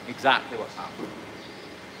happening, exactly what's happening.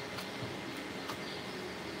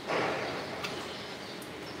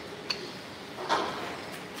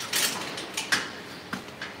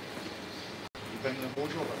 You bring the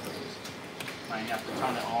hose over, please. Fine, you have to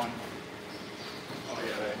turn it on. Oh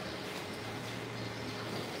yeah, right.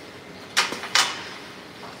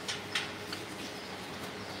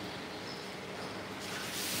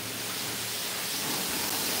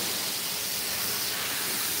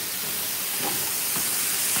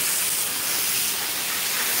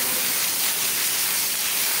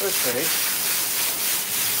 Okay.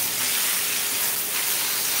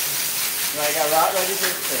 Right, got that ready for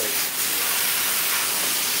the trade.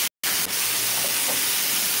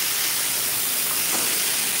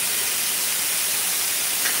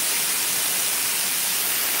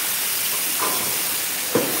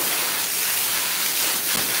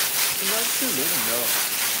 That's zoom in, no.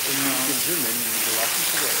 You can zoom in and go up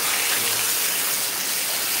into it.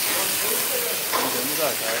 I'm doing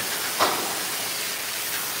that, guys.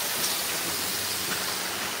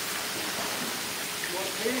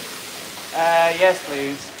 Yes,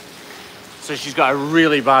 please. So she's got a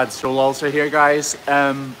really bad sole ulcer here, guys.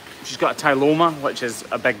 She's got a tyloma, which is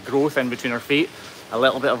a big growth in between her feet, a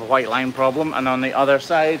little bit of a white line problem, and on the other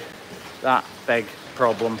side, that big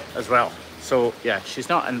problem as well. So yeah, she's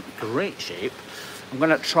not in great shape. I'm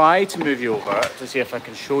gonna try to move you over to see if I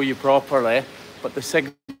can show you properly, but the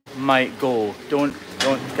signal might go. Don't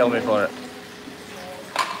kill me for it.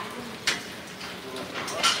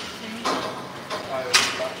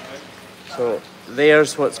 So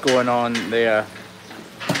there's what's going on there.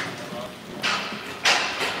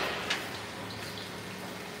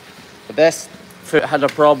 But this foot had a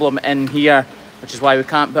problem in here, which is why we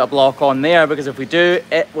can't put a block on there, because if we do,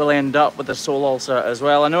 it will end up with a sole ulcer as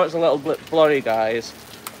well. I know it's a little bit blurry, guys.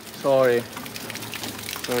 Sorry.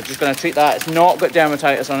 So we're just going to treat that. It's not got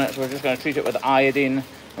dermatitis on it, so we're just going to treat it with iodine. And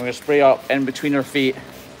we're going to spray up in between her feet.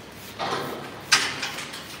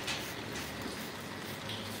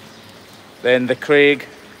 Then the Craig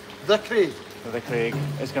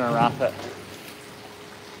is going to wrap it.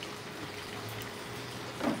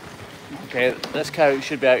 Okay, this cow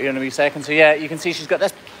should be out here in a wee second. So yeah, you can see she's got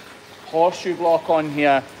this horseshoe block on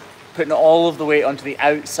here, putting all of the weight onto the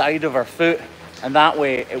outside of her foot, and that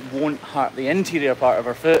way it won't hurt the interior part of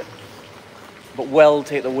her foot, but will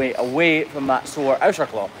take the weight away from that sore outer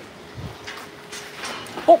claw.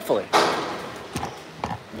 Hopefully.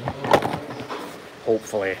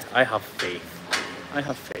 Hopefully. I have faith. I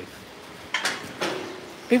have faith.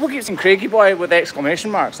 People keep saying Craigie boy with exclamation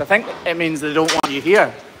marks. I think it means they don't want you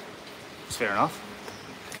here. It's fair enough.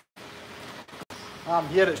 I'm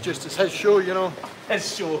here, it's just it's his show, you know.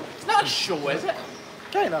 His show. It's not a show, is it?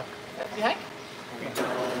 Kinda. You think?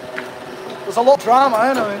 There's a lot of drama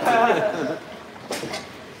anyway.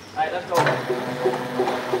 Right, let's go.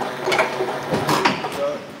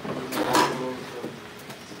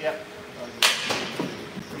 Yep.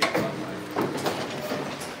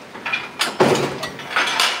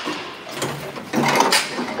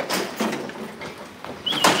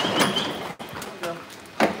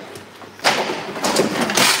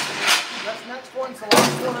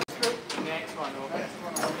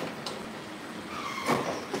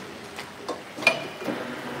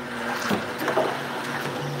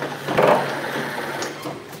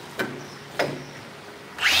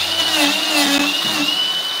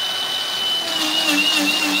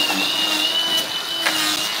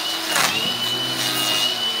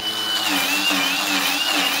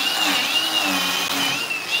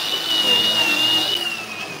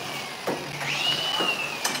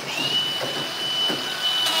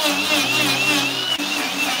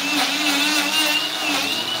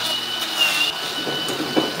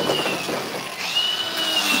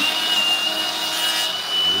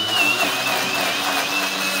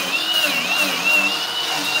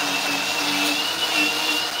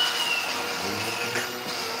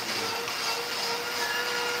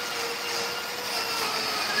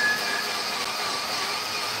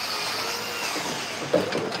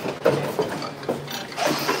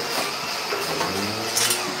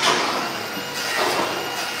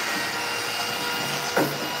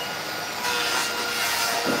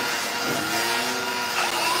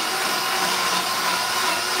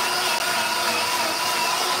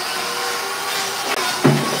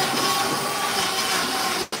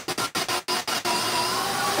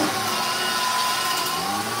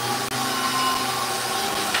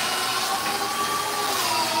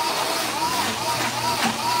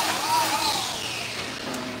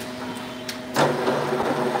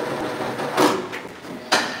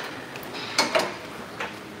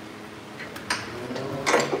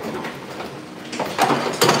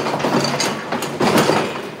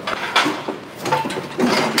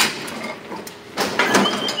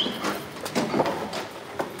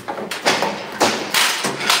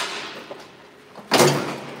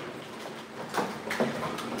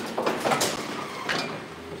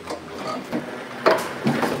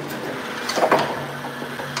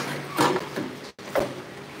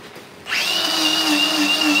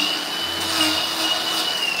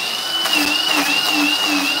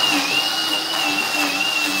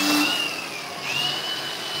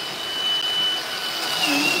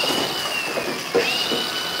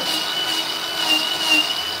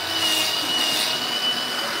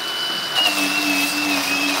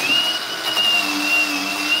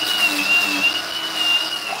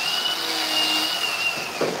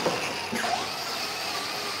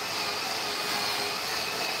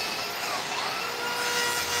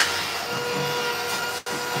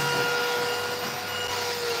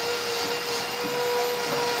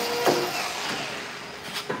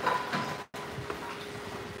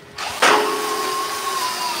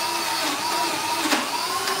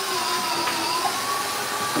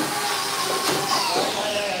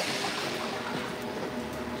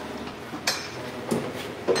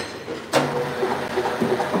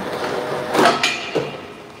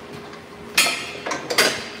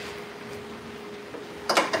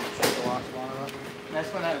 This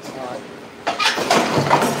one is hard.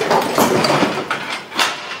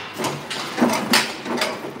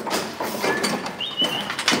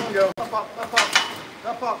 There we go. Up, up, up, up.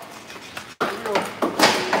 Up, up. There we go.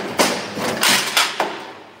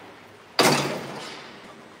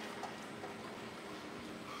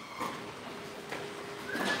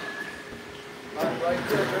 Right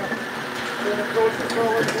there, man. Then approach the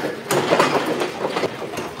forward.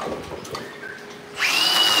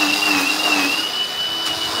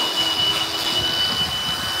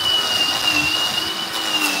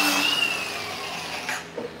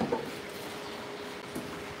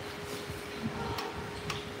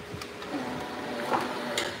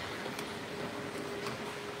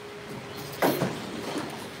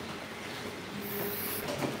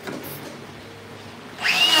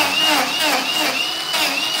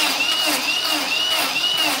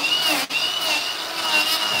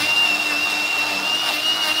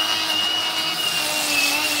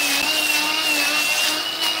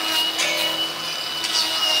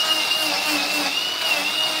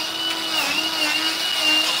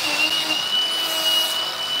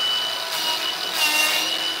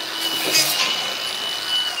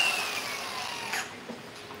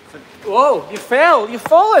 Whoa, you fell. You've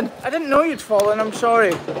fallen. I didn't know you'd fallen. I'm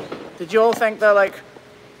sorry. Did you all think that, like...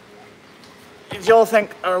 Did you all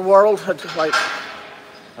think our world had, like...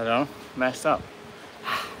 I don't know, messed up?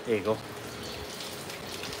 There you go.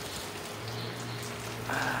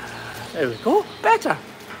 There we go. Better.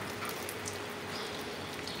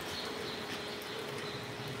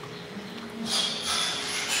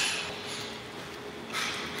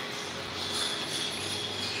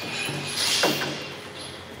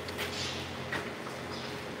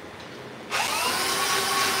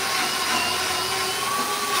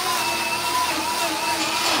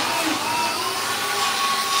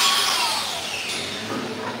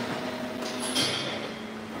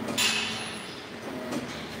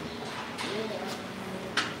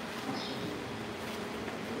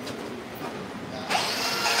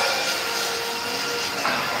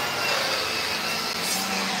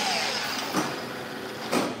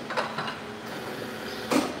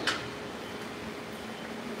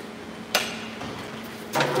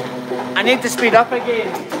 I need to speed up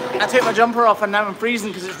again. I took my jumper off and now I'm freezing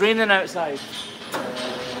because it's raining outside.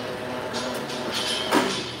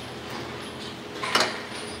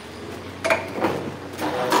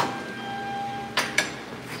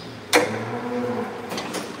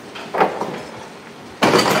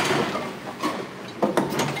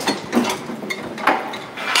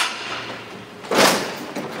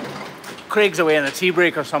 Craig's away in a tea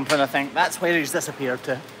break or something, I think. That's where he's disappeared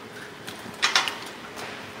to.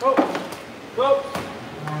 Go! Go!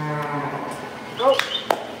 Go!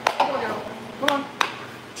 Come on, girl. Come on.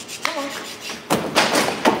 Come on.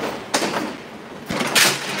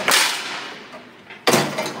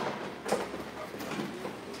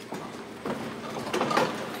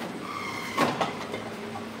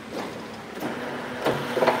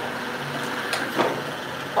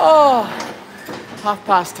 Oh!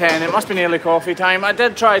 10:30. It must be nearly coffee time. I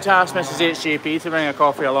did try to ask Mrs. HGP to bring a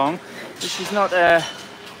coffee along, but she's not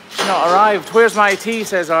arrived. Where's my tea,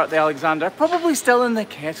 says Art the Alexander. Probably still in the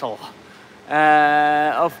kettle.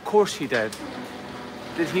 Of course he did.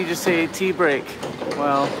 Did he just say tea break?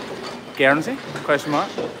 Well, Guernsey? Question mark.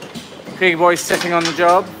 Craig boy's sitting on the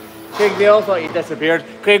job. Craig, they all thought he disappeared.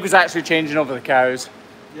 Craig was actually changing over the cows.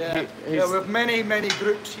 Yeah, we have many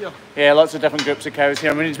groups here. Yeah, lots of different groups of cows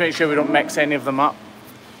here. We need to make sure we don't mix any of them up.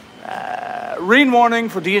 Rain warning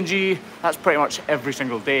for D&G. That's pretty much every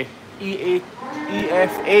single day.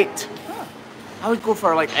 EF8. I would go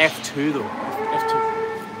for like F2 though. F2.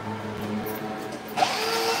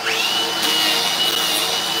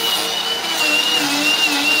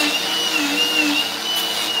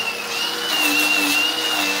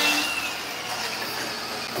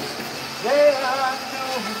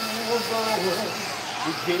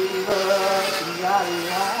 We gave us the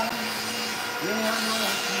idea.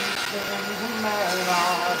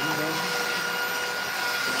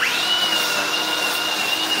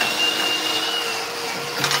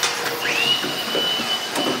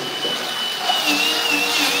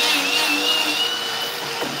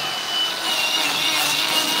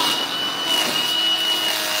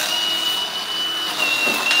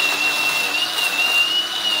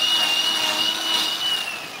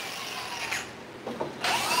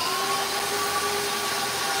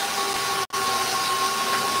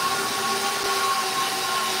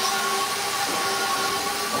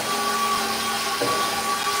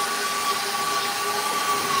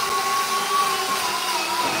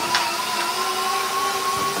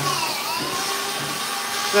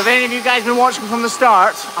 have any of you guys been watching from the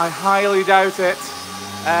start? I highly doubt it.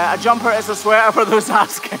 A jumper is a sweater for those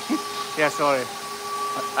asking. Yeah, sorry.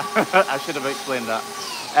 I should have explained that.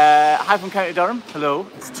 Hi from County Durham. Hello.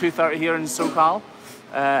 It's 2:30 here in SoCal.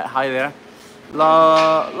 Hi there.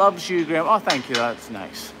 Loves you, Graham. Oh, thank you. That's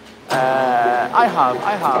nice. I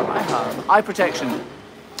have. Eye protection.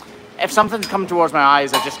 If something's come towards my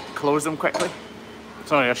eyes, I just close them quickly.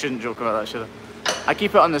 Sorry, I shouldn't joke about that, should I? I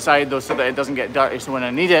keep it on the side though so that it doesn't get dirty, so when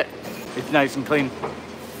I need it, it's nice and clean.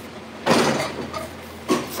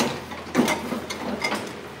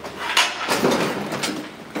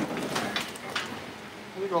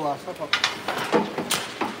 Here we go, last. Up, up.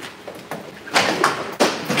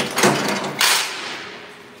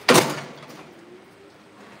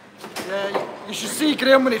 Yeah, you should see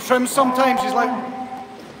Graham when he trims sometimes, he's like...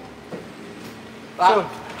 So,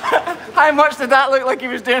 how much did that look like he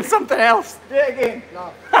was doing something else? Do it again.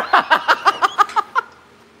 No.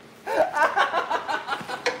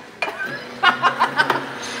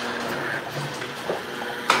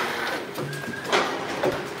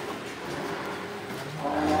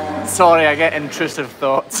 Sorry, I get intrusive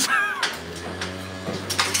thoughts.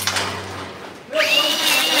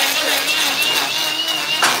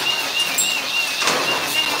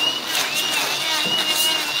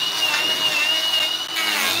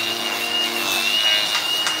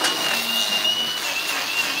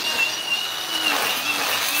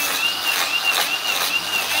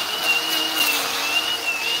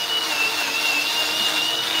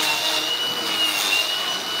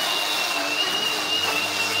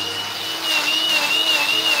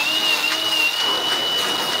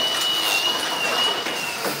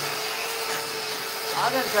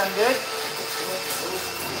 That didn't sound good.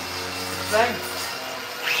 Thing.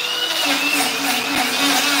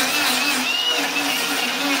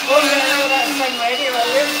 Oh, yeah, I know that thing ready, will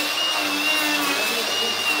you?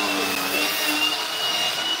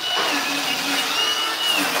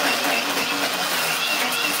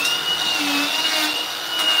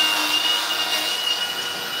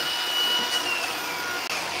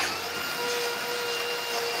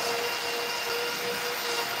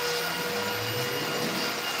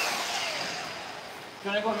 Do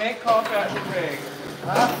you want to go make coffee actually, Craig?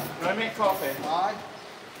 Huh? Do you want to make coffee? Aye.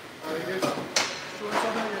 Very good. Showing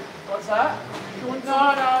something again. What's that? No,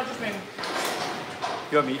 I just mean...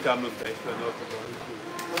 Your meat I'm not best, but not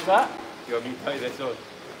What's that? your meat try this on.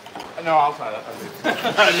 No, I'll try that.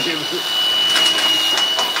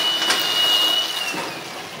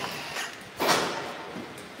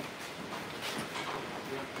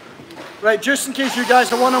 Right, just in case you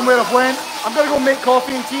guys are wondering where I've went, I'm going to go make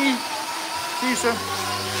coffee and tea. See you soon.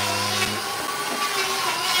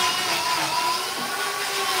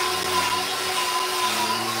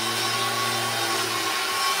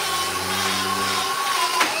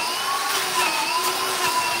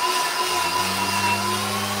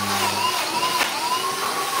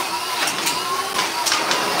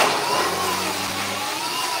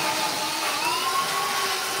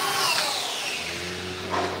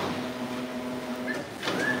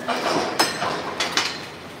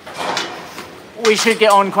 We should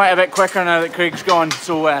get on quite a bit quicker now that Craig's gone,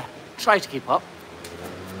 so try to keep up.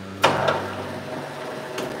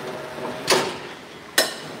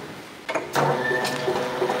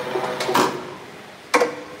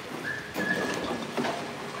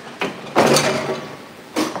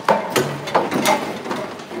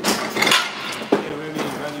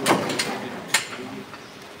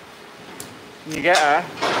 You get her,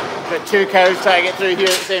 but two cows trying to get through here at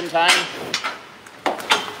the same time.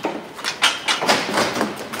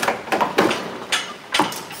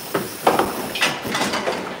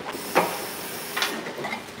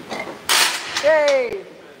 Yay!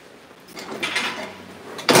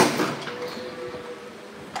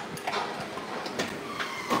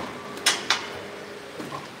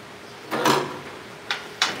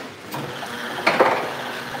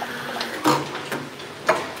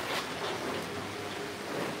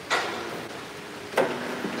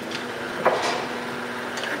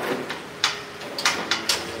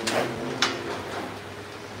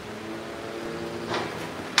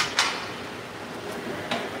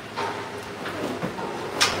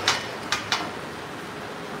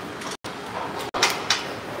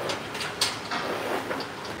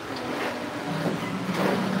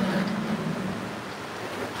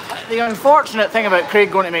 The unfortunate thing about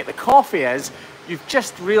Craig going to make the coffee is you've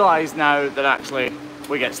just realised now that actually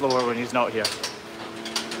we get slower when he's not here.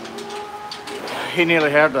 He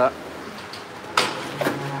nearly heard that.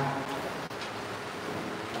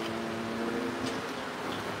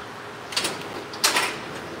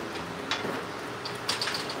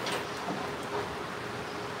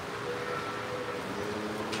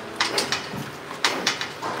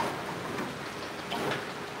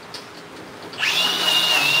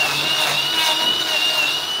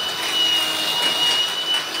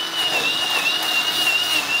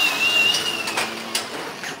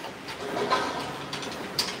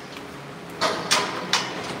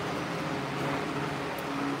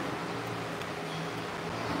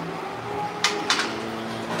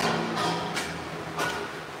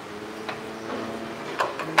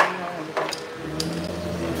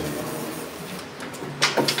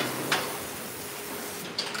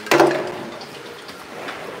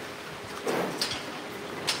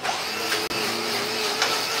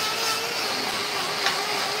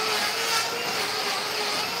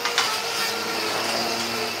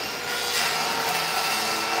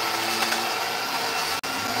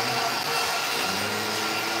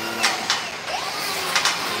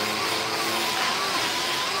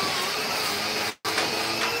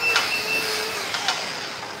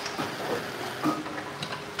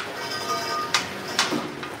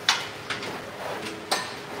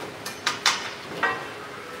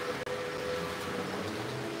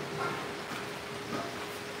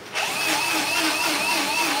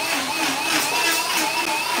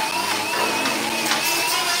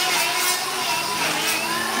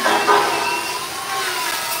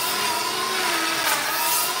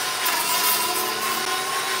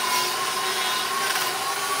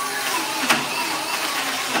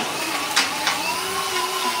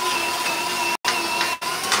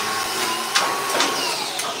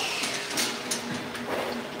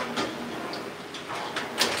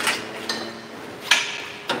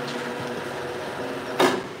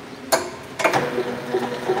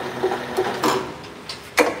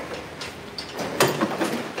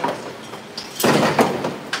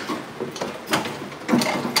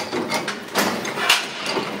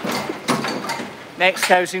 Next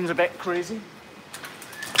cow seems a bit crazy.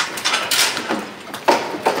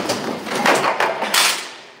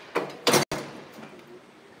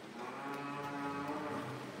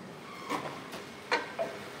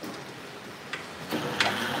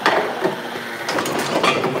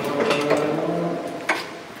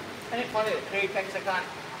 Funny that Craig thinks I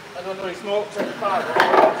don't know, he smokes in the car, but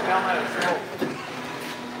I don't smell how he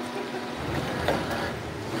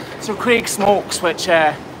smokes. So Craig smokes, which,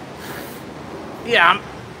 yeah,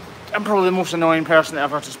 I'm probably the most annoying person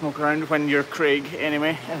ever to smoke around when you're Craig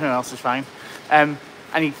anyway, everyone else is fine. And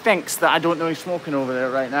he thinks that I don't know he's smoking over there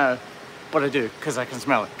right now, but I do, because I can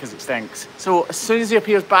smell it, because it stinks. So as soon as he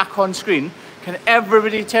appears back on screen, can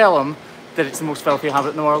everybody tell him that it's the most filthy habit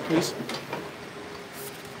in the world, please?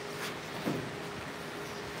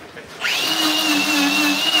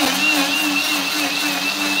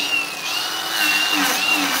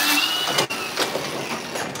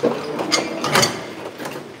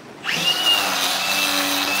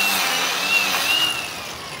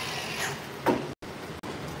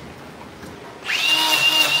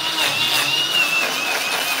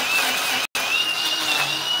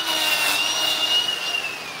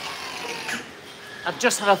 I've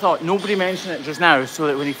just had a thought, nobody mentioned it just now, so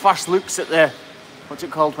that when he first looks at the, what's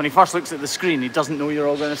it called, when he first looks at the screen, he doesn't know you're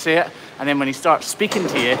all going to say it, and then when he starts speaking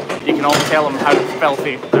to you, you can all tell him how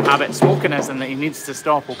filthy the habit smoking is and that he needs to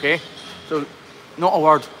stop, okay? So, not a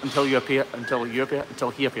word until he appears.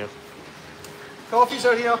 Coffees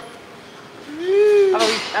are here.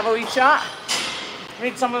 Have a wee chat.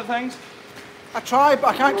 Read some of the things. I try,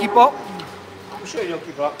 but I can't keep up. I'm sure you'll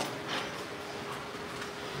keep up.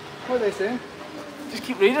 What are they saying? Just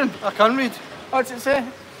keep reading. I can read. What's it say? It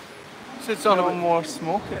said something No about... more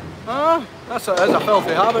smoking. Ah, that's a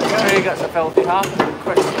filthy habit, yeah. Craig, that's a filthy habit.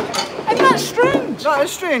 Isn't that strange? That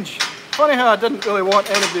is strange. Funny how I didn't really want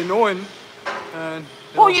anybody knowing. And,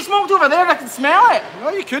 Oh, you smoked over there, I can smell it. No,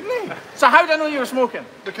 you couldn't. So how did I know you were smoking?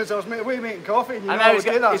 Because I was making coffee and you And know now I would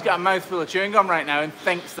do that. he's got a mouthful of chewing gum right now and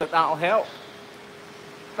thinks that that'll help.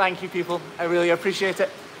 Thank you, people. I really appreciate it.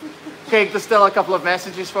 Craig, there's still a couple of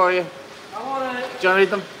messages for you. I'm all right. Do you want to read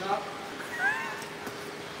them? No.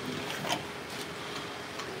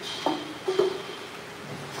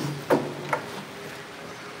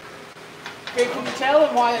 Craig, can you tell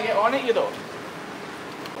them why I get on at you though?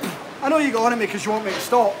 I know you got on at me because you want me to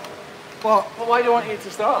stop, but Why do you want you to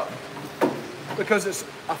stop? because it's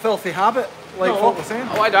a filthy habit, like what we're saying.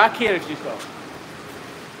 Why do I care if you stop?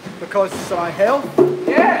 Because it's my health.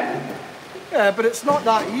 Yeah. Yeah, but it's not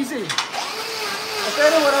that easy. If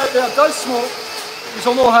anyone out there does smoke,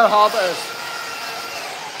 you'll know how hard it is.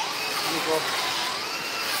 There you go.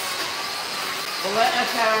 Well, let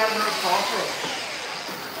us have a coffee.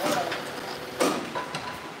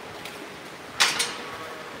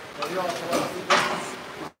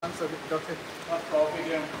 Hands are a bit dirty. What's coffee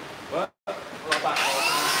doing? What? Well, back coffee.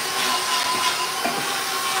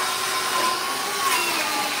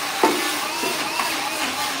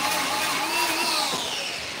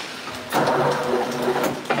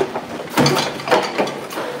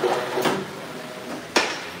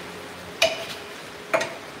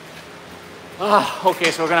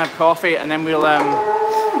 Okay, so we're gonna have coffee and then we'll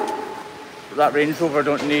that Range Rover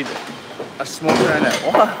don't need a smoker in it.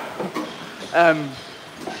 What?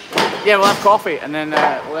 Yeah, we'll have coffee and then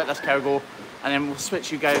we'll let this cow go and then we'll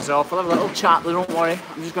switch you guys off. We'll have a little chat, don't worry.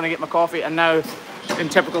 I'm just gonna get my coffee and now in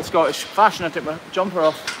typical Scottish fashion I took my jumper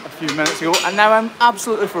off a few minutes ago and now I'm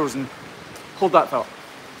absolutely frozen. Hold that thought.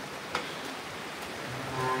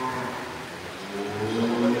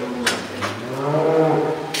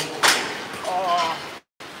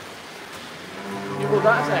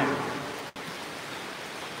 That's it.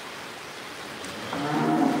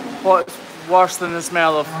 What's worse than the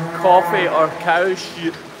smell of coffee or cow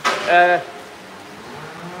shit?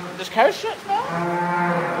 Does cow shit smell?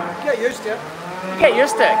 Get used to it. You get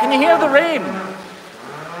used to it. Can you hear the rain?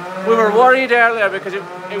 We were worried earlier because it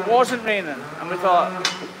wasn't raining and we thought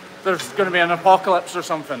there's going to be an apocalypse or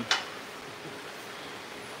something.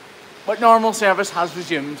 But normal service has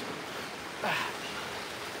resumed.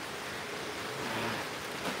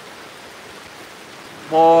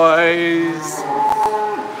 Boys,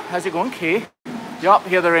 how's it going, Kay? Yup,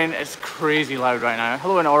 hear the rain. It's crazy loud right now.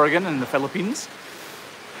 Hello in Oregon and the Philippines.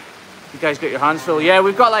 You guys got your hands full. Yeah,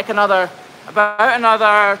 we've got like about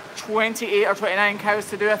another 28 or 29 cows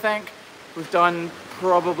to do, I think. We've done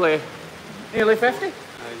probably nearly 50?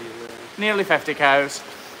 Nearly 50 cows.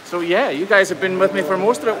 So yeah, you guys have been with me for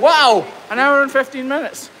most of it. Wow, an hour and 15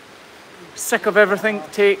 minutes. Sick of everything.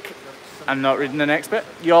 I'm not reading the next bit.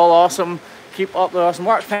 Y'all awesome. Keep up the awesome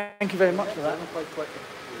work. Thank you very much for that.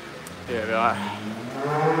 Here we are.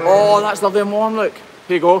 Oh, that's lovely and warm, look.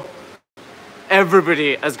 Here you go.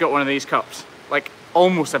 Everybody has got one of these cups. Like,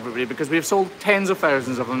 almost everybody, because we've sold tens of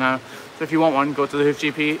thousands of them now. So if you want one, go to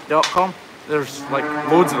thehoofgp.com. There's like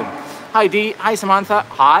loads of them. Hi Dee, hi Samantha,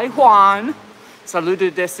 hi Juan. Saludo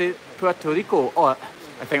desde Puerto Rico. Oh, I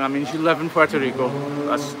think that means you live in Puerto Rico.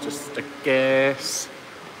 That's just a guess.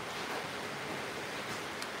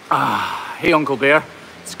 Ah, hey Uncle Bear.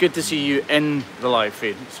 It's good to see you in the live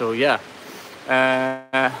feed. So yeah.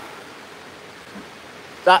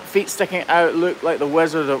 That feet sticking out look like the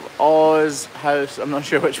Wizard of Oz house. I'm not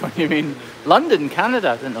sure which one you mean. London,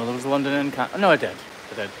 Canada. I didn't know there was London in Canada. No, I did.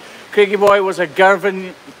 Craigie Boy was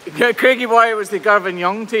Craigie Boy was the Garvin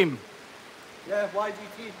Young team. Yeah,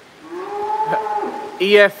 YGT.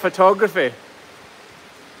 EF Photography.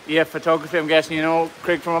 EF Photography, I'm guessing you know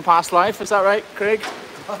Craig from a past life. Is that right, Craig?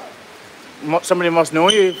 Somebody must know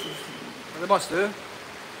you. Well, they must do.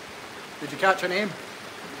 Did you catch a name?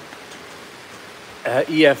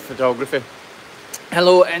 EF Photography.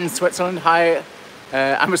 Hello in Switzerland. Hi,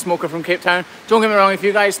 I'm a smoker from Cape Town. Don't get me wrong, if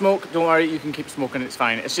you guys smoke, don't worry, you can keep smoking, it's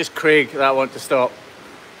fine. It's just Craig that I want to stop.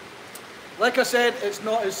 Like I said, it's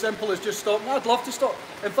not as simple as just stopping. I'd love to stop.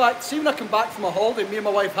 In fact, see when I come back from a holiday, me and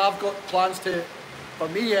my wife have got plans to, for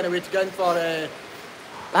me anyway, to get in for... that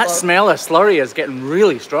smell of slurry is getting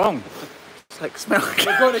really strong. It's like smell...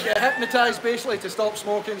 We're going to get hypnotised basically to stop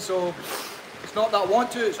smoking, so it's not that I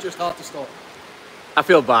want to, it's just hard to stop. I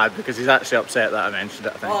feel bad because he's actually upset that I mentioned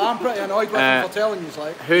it, I think. Oh, I'm pretty annoyed with him for telling you,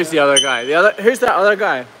 like. Who's the other guy? Who's that other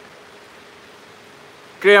guy?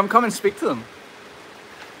 Graham, come and speak to them.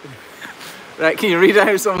 Right, can you read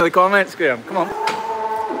out some of the comments, Graham? Come on.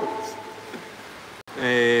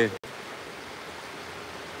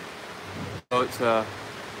 Oh, it's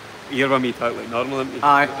you're with me talk like normal, isn't you?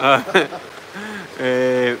 Aye.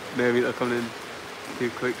 Maybe they're coming in too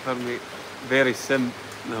quick for me. Very sim.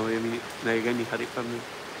 No, I mean, now again you had it for me.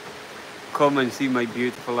 Come and see my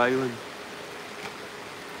beautiful island.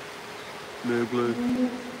 No glue.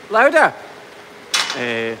 Louder!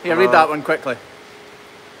 Here, read that one quickly.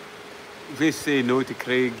 Please say no to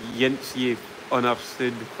Craig. Yints you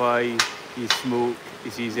understood why you smoke.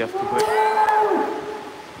 It's easier to quit.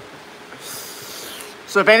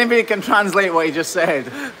 So if anybody can translate what he just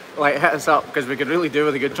said, like hit us up, because we could really do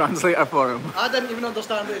with a good translator for him. I didn't even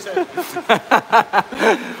understand what he said.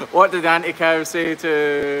 What did the auntie cow say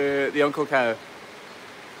to the uncle cow?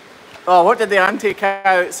 Oh, what did the auntie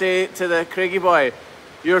cow say to the Craigie boy?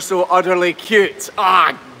 You're so utterly cute.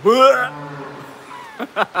 Ah,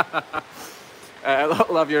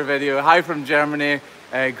 love your video. Hi from Germany,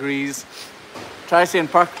 Greece. Try saying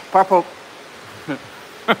purple.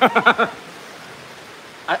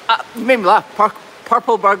 You made me laugh.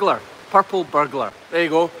 Purple burglar. Purple burglar. There you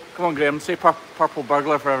go. Come on, Graham. Say purple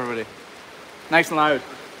burglar for everybody. Nice and loud.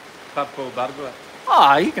 Purple burglar.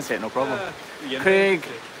 Ah, you can say it, no problem.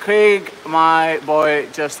 Craig, my boy,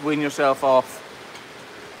 just wean yourself off.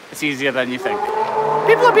 It's easier than you think.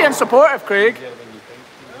 People are being supportive, Craig.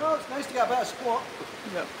 Oh, it's nice to get a bit of support.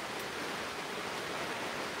 Yep.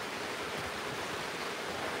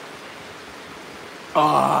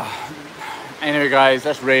 Oh. Anyway, guys,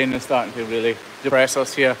 this rain is starting to really depress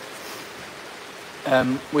us here.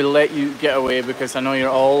 We'll let you get away because I know you're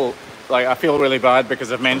all, like, I feel really bad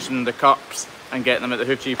because I've mentioned the cups and getting them at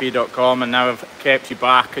thehoofgp.com, and now I've kept you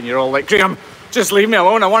back and you're all like, Graham, just leave me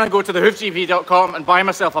alone. I want to go to thehoofgp.com and buy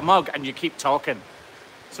myself a mug, and you keep talking.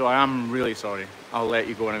 So I am really sorry. I'll let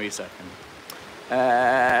you go in a wee second.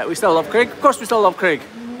 We still love Craig. Of course we still love Craig.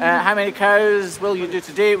 How many cows will you do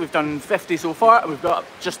today? We've done 50 so far. We've got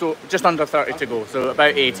just under 30 to go, so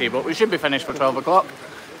about 80, but we should be finished for 12 o'clock.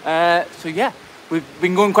 So yeah, we've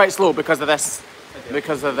been going quite slow because of this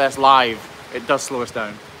live. It does slow us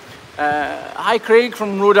down. Hi Craig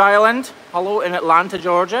from Rhode Island. Hello in Atlanta,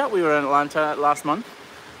 Georgia. We were in Atlanta last month.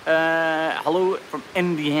 Hello from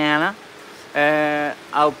Indiana.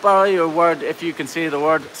 I'll borrow your word if you can say the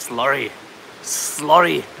word slurry.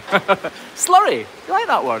 Slurry. Slurry. You like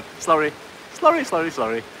that word? Slurry. Slurry, slurry,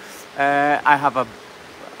 slurry. I have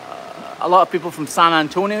a lot of people from San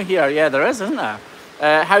Antonio here. Yeah, there is, isn't there?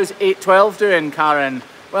 How's 812 doing, Karen?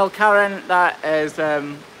 Well, Karen, that is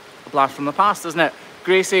a blast from the past, isn't it?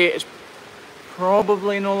 Gracie is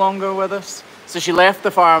probably no longer with us. So she left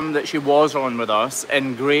the farm that she was on with us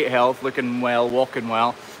in great health, looking well, walking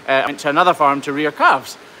well, went to another farm to rear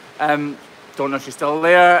calves. Don't know if she's still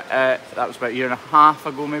there. That was about a year and a half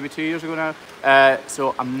ago, maybe 2 years ago now.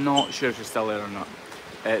 So I'm not sure if she's still there or not.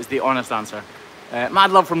 It's the honest answer.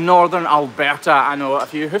 Mad love from northern Alberta. I know a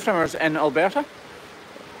few hoof trimmers in Alberta.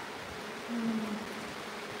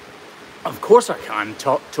 Of course I can,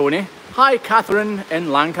 Tony. Hi, Catherine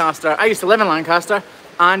in Lancaster. I used to live in Lancaster,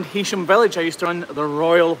 and Heysham Village. I used to run the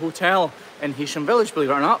Royal Hotel in Heysham Village,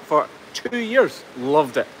 believe it or not, for 2 years.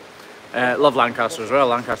 Loved it. Love Lancaster as well.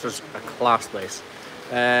 Lancaster's a class place.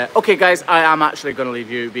 Okay guys, I am actually going to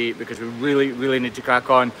leave you be because we really need to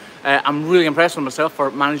crack on. I'm really impressed with myself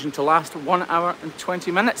for managing to last 1 hour and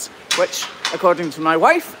 20 minutes, which according to my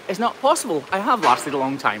wife is not possible. I have lasted a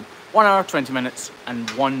long time. 1 hour, 20 minutes and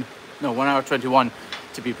 1 hour 21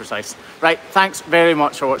 to be precise. Right, thanks very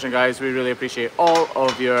much for watching guys. We really appreciate all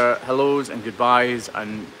of your hellos and goodbyes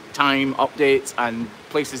and time updates and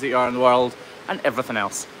places that you are in the world and everything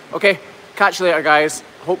else. Okay, catch you later guys.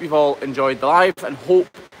 Hope you've all enjoyed the live and hope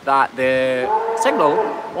that the signal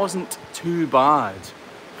wasn't too bad.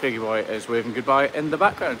 Craigie boy is waving goodbye in the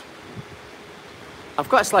background. I've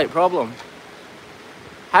got a slight problem.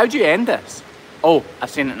 How do you end this? Oh, I've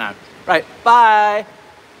seen it now. Right, bye.